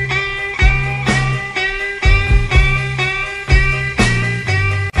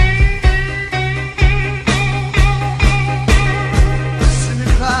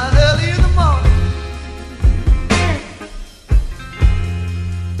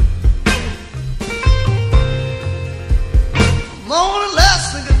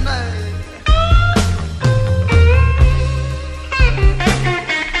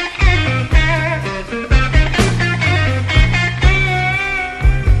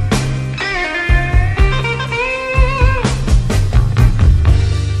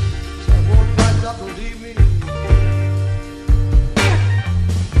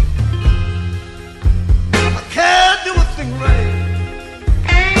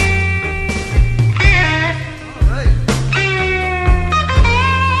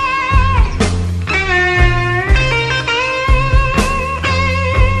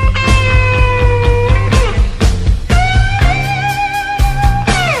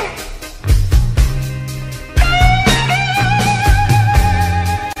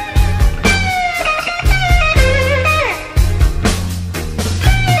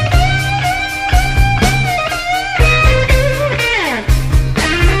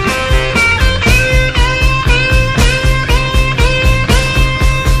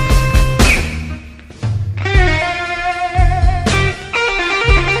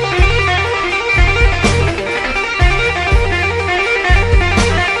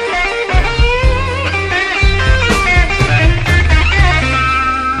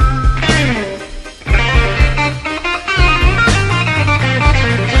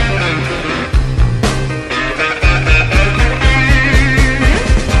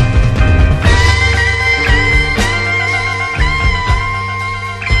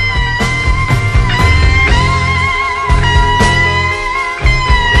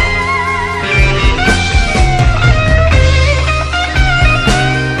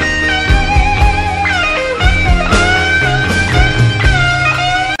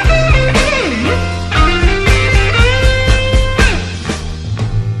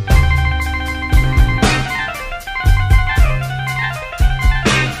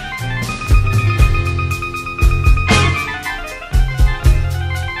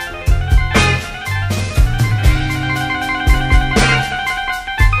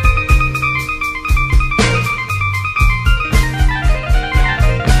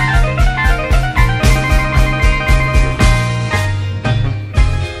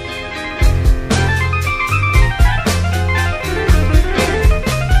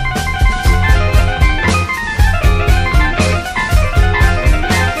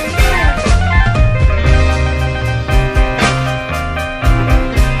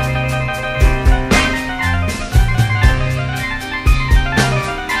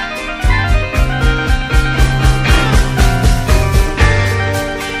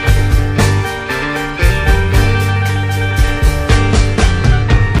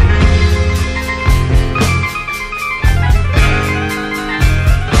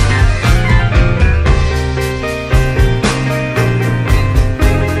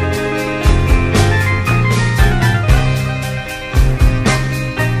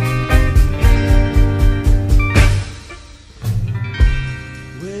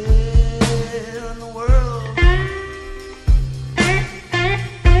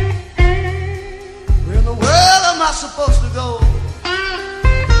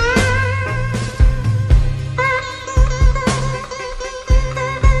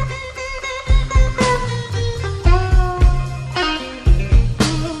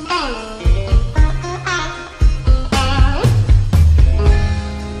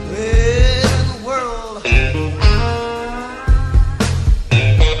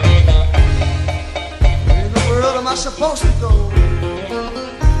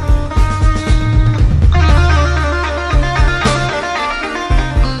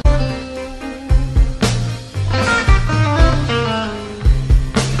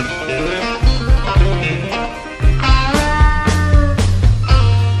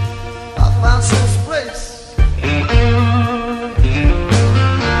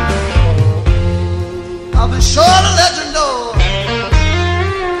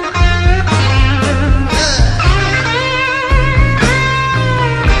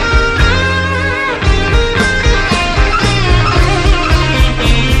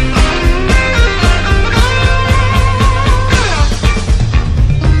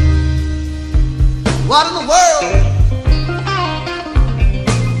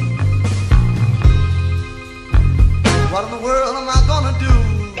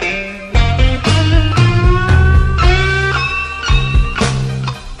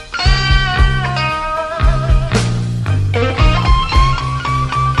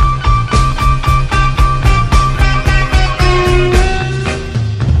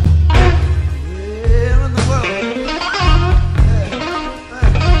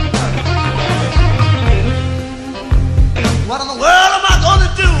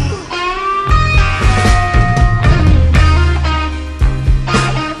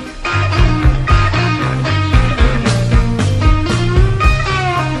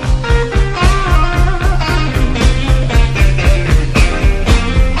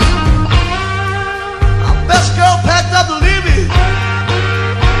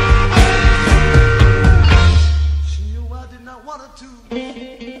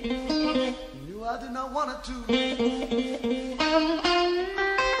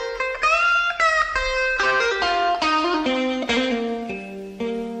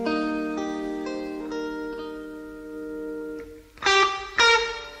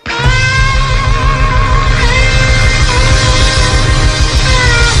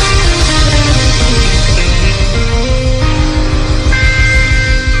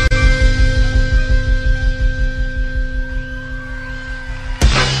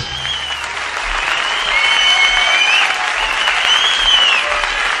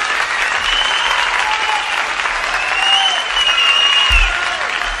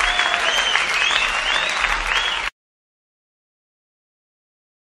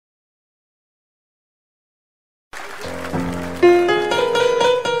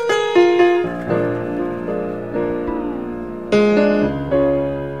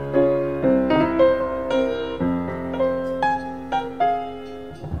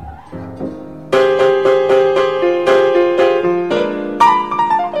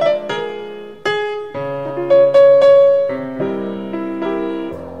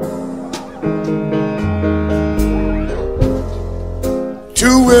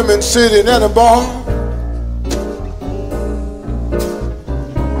 sitting at a bar.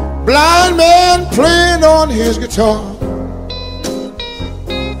 Blind man playing on his guitar.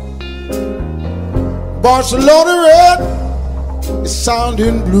 Barcelona red is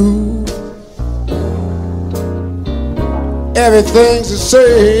sounding blue. Everything's the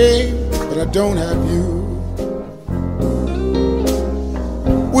same, but I don't have you.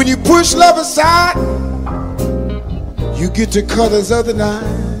 When you push love aside, you get the colors of the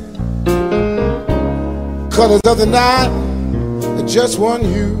night. Colors of the night are just one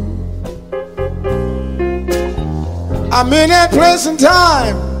hue. I'm in that place and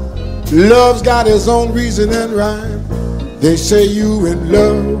time. Love's got its own reason and rhyme. They say you in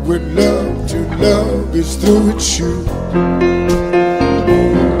love with love, to love is through with you.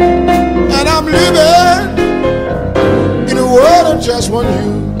 And I'm living in a world of just one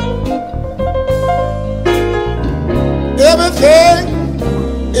hue. Everything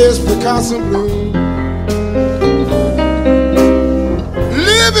is Picasso blue.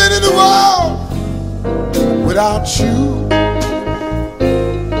 Living in the world without you.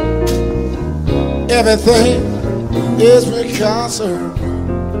 Everything is Picasso.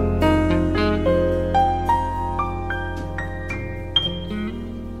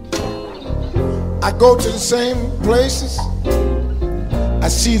 I go to the same places, I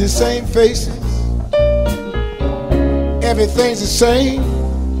see the same faces. Everything's the same,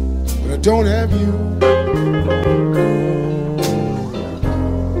 but I don't have you.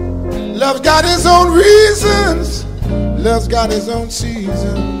 Love's got its own reasons, love's got its own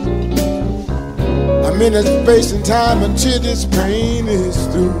seasons. I'm in a space and time until this pain is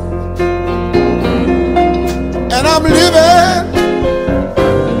through. And I'm living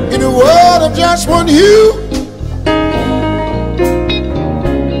in a world of just one hue.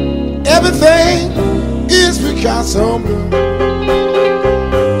 Everything is Picasso blue.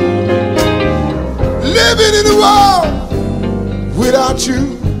 Living in a world without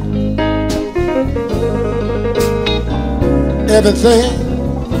you. Everything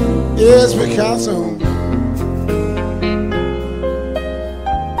is Picasso.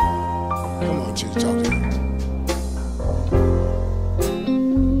 Come on, Chief, talk to me.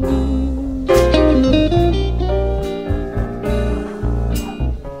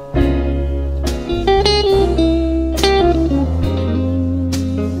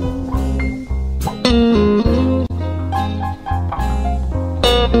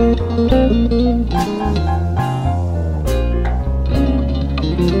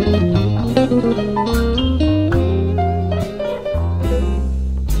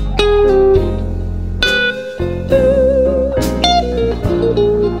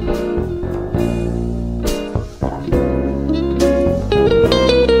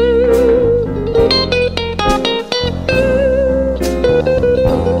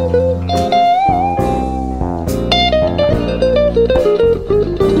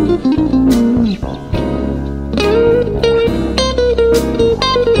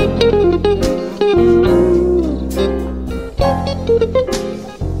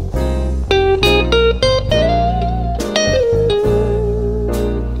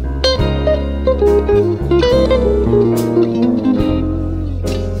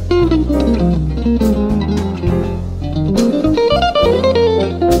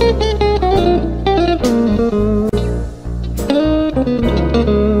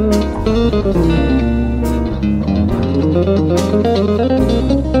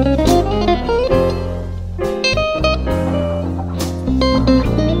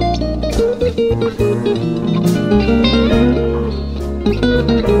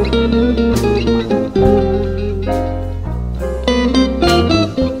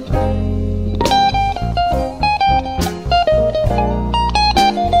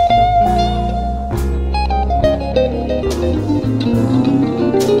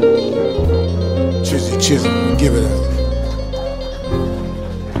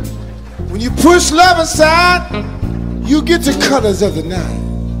 Aside, you get the colors of the night.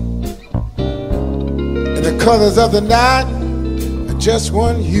 And the colors of the night are just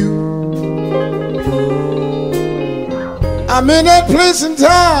one hue. I'm in that place and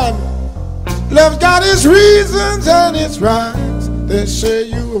time. Love's got its reasons and its rhymes. They say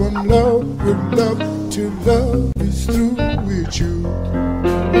you are in love with love, to love is through with you.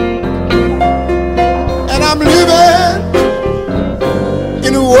 And I'm living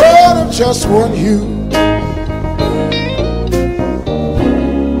in a world of just one hue.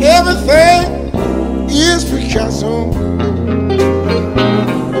 Everything is Picasso.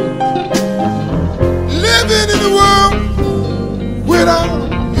 Living in the world without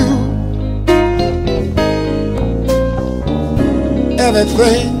you.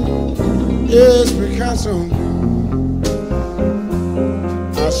 Everything is Picasso.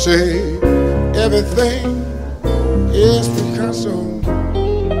 I say everything is Picasso.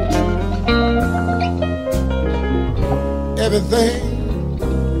 Everything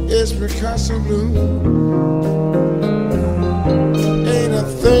is Picasso blue. Ain't a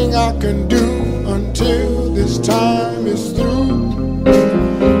thing I can do until this time is through.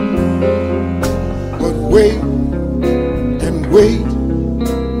 But wait and wait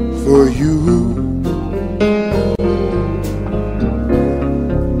for you.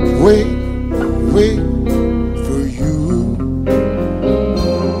 Wait, wait for you.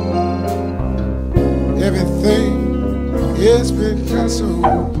 Everything is Picasso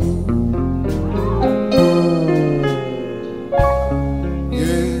blue.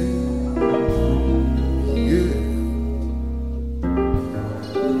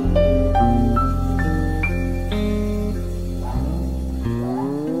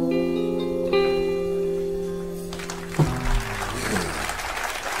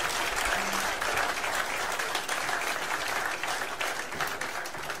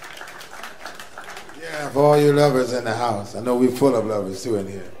 For all you lovers in the house. I know we're full of lovers too in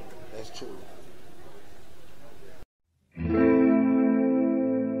here. That's true.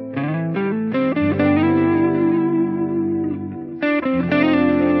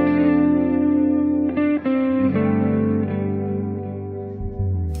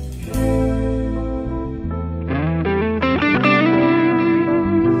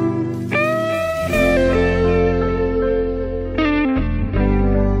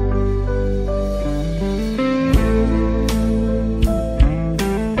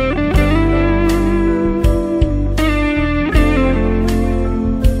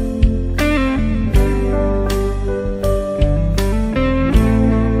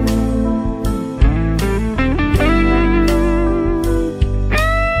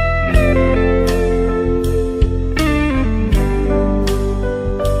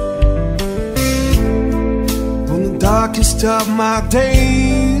 Of my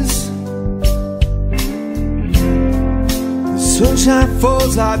days, the sunshine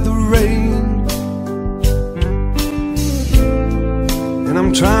falls like the rain, and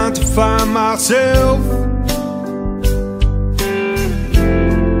I'm trying to find myself.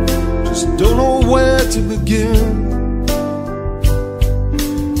 Just don't know where to begin.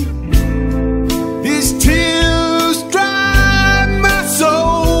 These tears dry my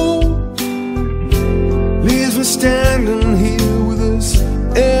soul, leaves me standing here with this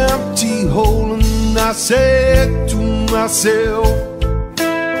empty hole, and I said to myself,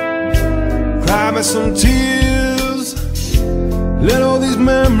 cry me some tears, let all these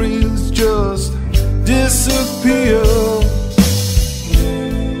memories just disappear.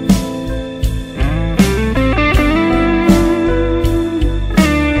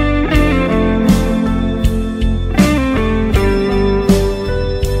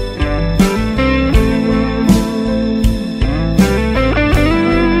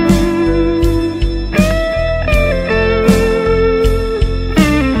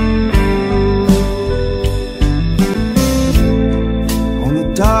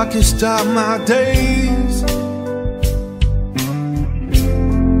 Darkest of my days,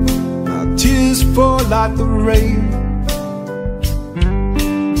 my tears fall like the rain,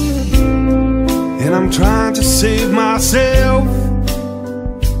 and I'm trying to save myself.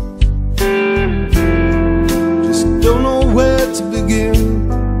 Just don't know where to begin.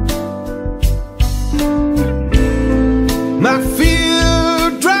 My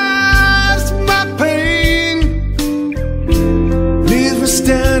fear drives my pain, leaves me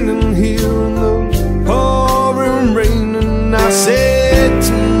standing here in the pouring rain, and I said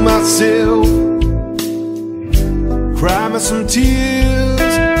to myself, cry me some tears,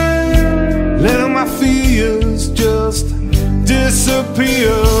 let all my fears just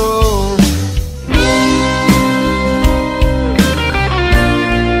disappear.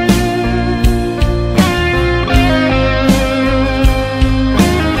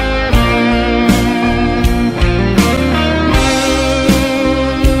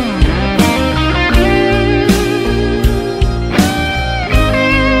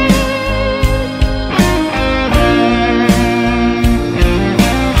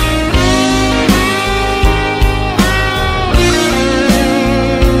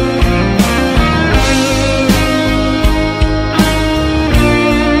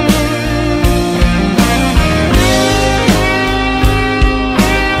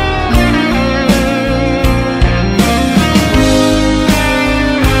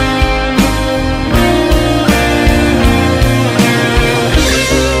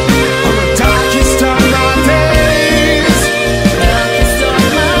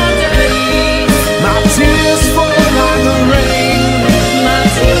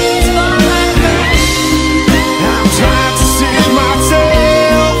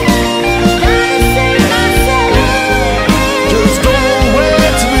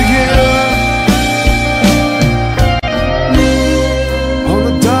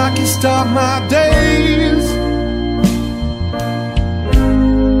 start my days.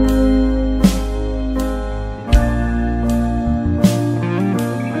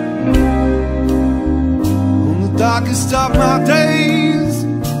 On the darkest of my days.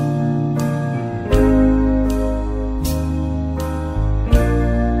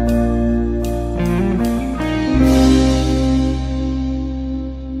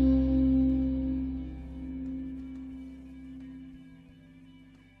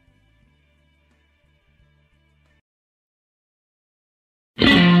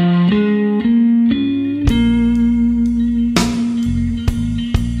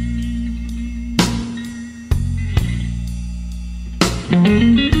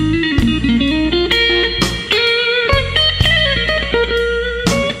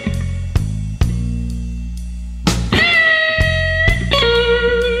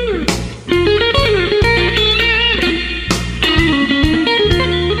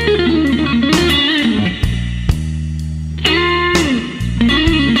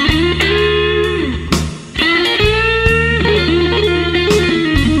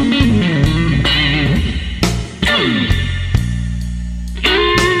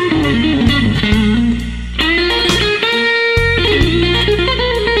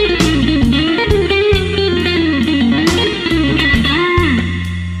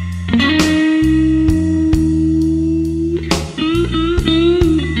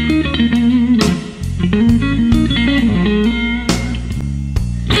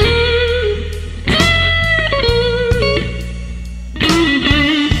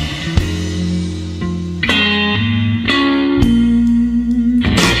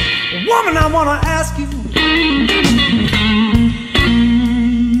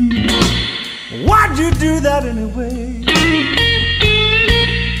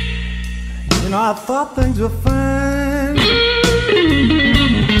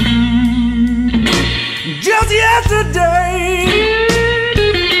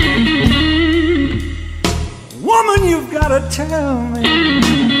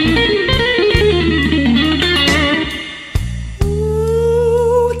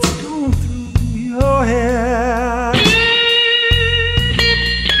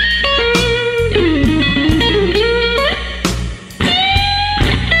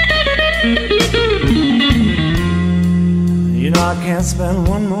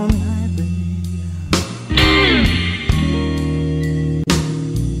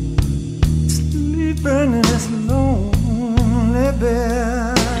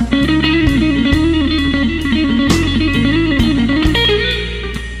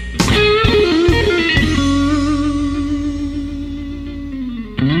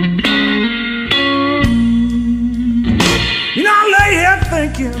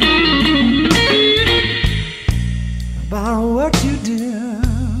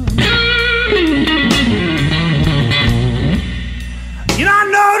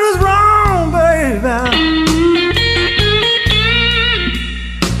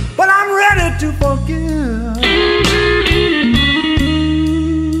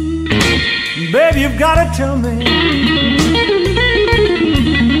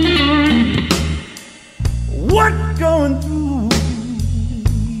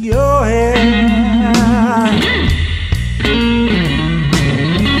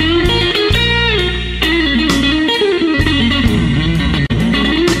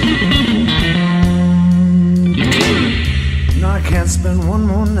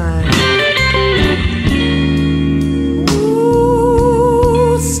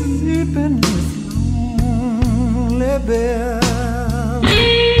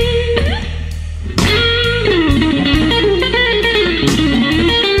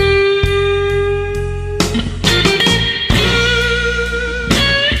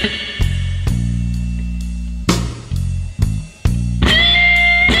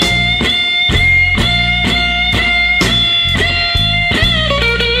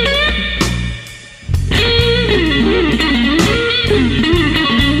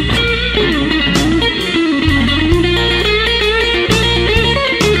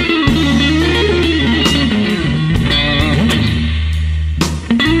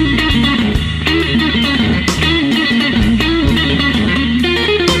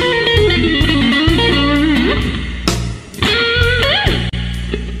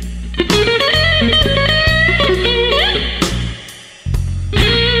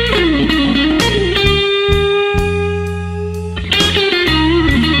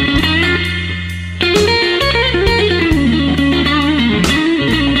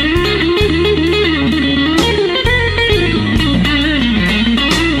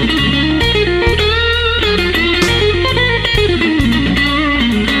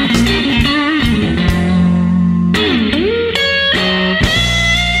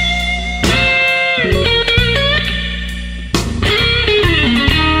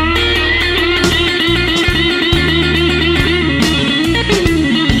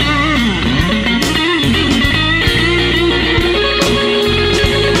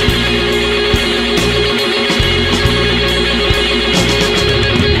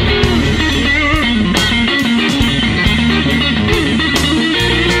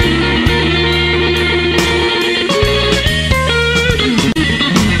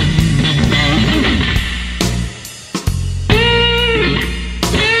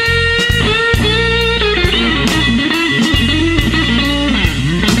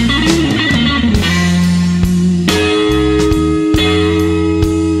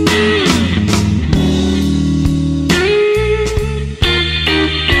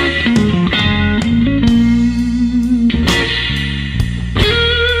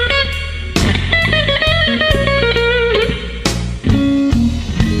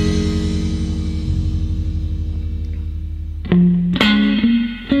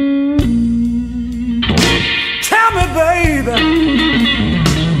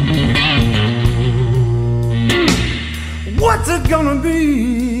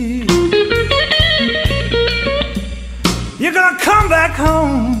 be. You're gonna come back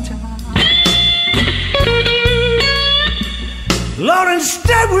home, child. Lord, and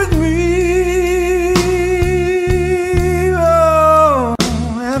stay with me. Oh,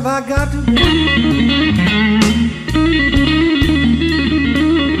 have I got to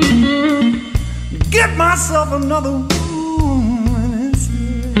get myself another woman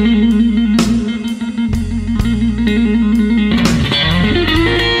instead?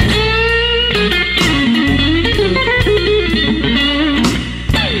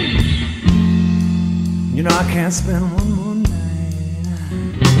 You know I can't spend one more night.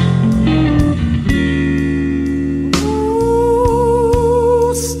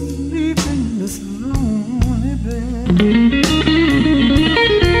 Ooh, sleeping in this lonely bed.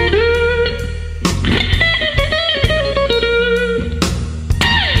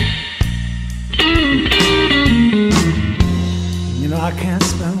 I can't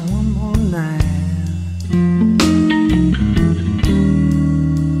spend one more night.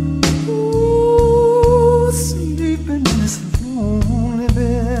 Ooh, sleeping in this lonely bed.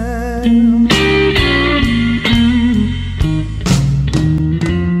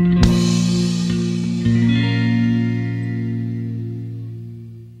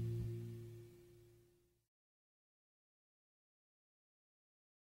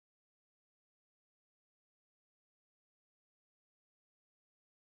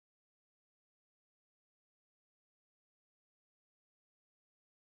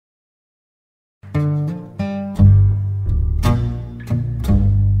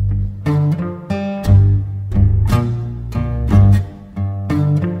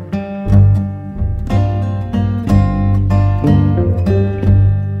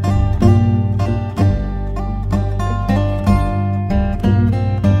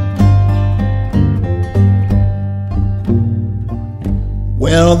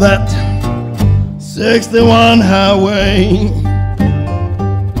 Well, that 61 highway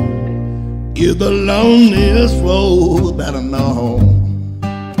is the loneliest road that I know.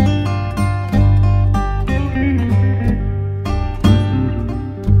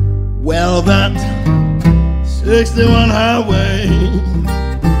 Well, that 61 highway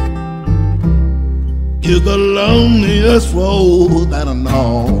is the loneliest road that I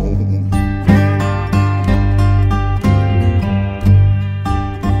know.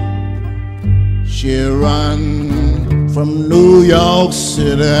 She run from New York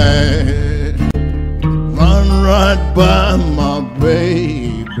City, run right by my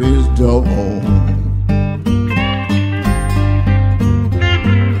baby's door.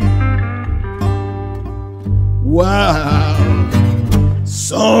 Wow,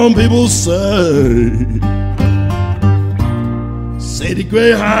 some people say the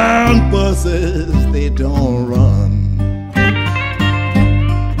Greyhound buses, they don't run.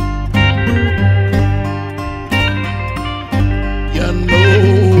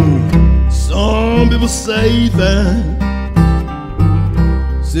 Some people say that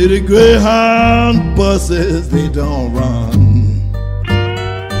city Greyhound buses, they don't run.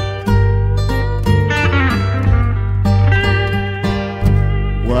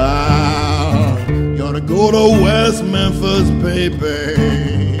 Wow, you ought to go to West Memphis, baby.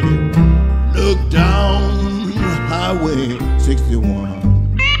 Look down Highway 61.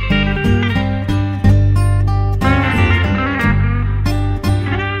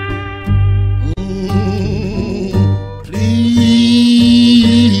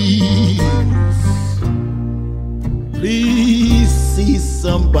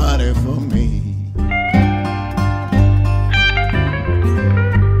 Somebody for me.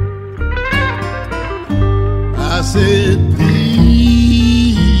 I said,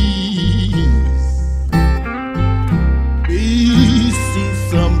 please see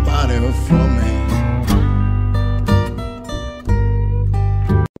somebody for me.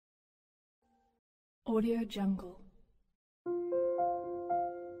 Audio Jungle.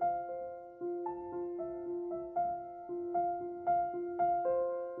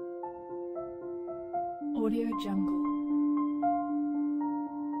 Audio Jungle.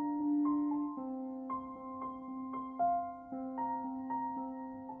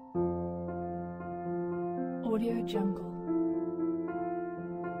 Audio Jungle.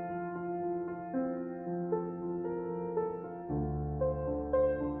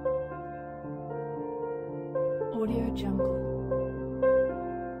 Audio Jungle.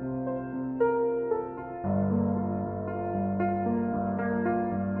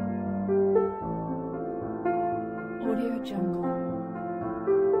 Audio Jungle.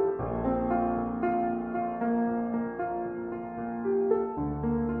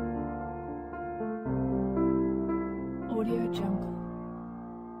 Audio Jungle.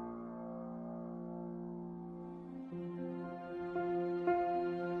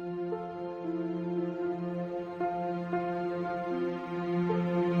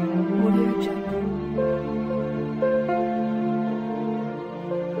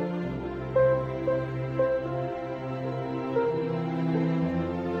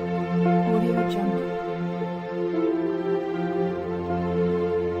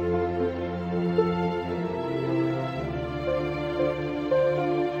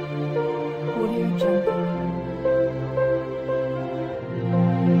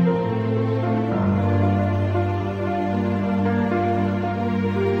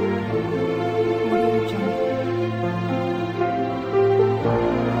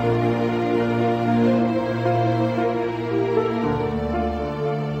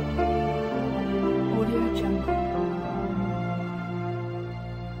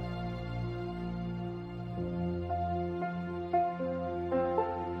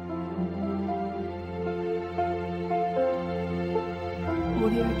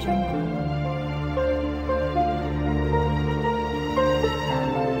 Audio Jungle.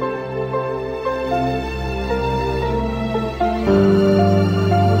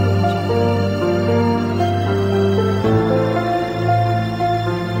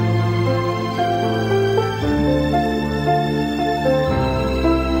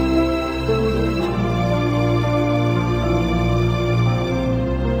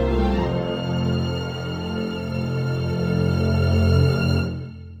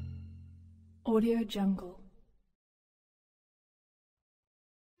 Audio Jungle.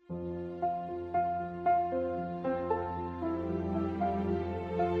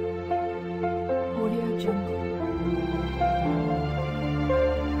 Audio Jungle.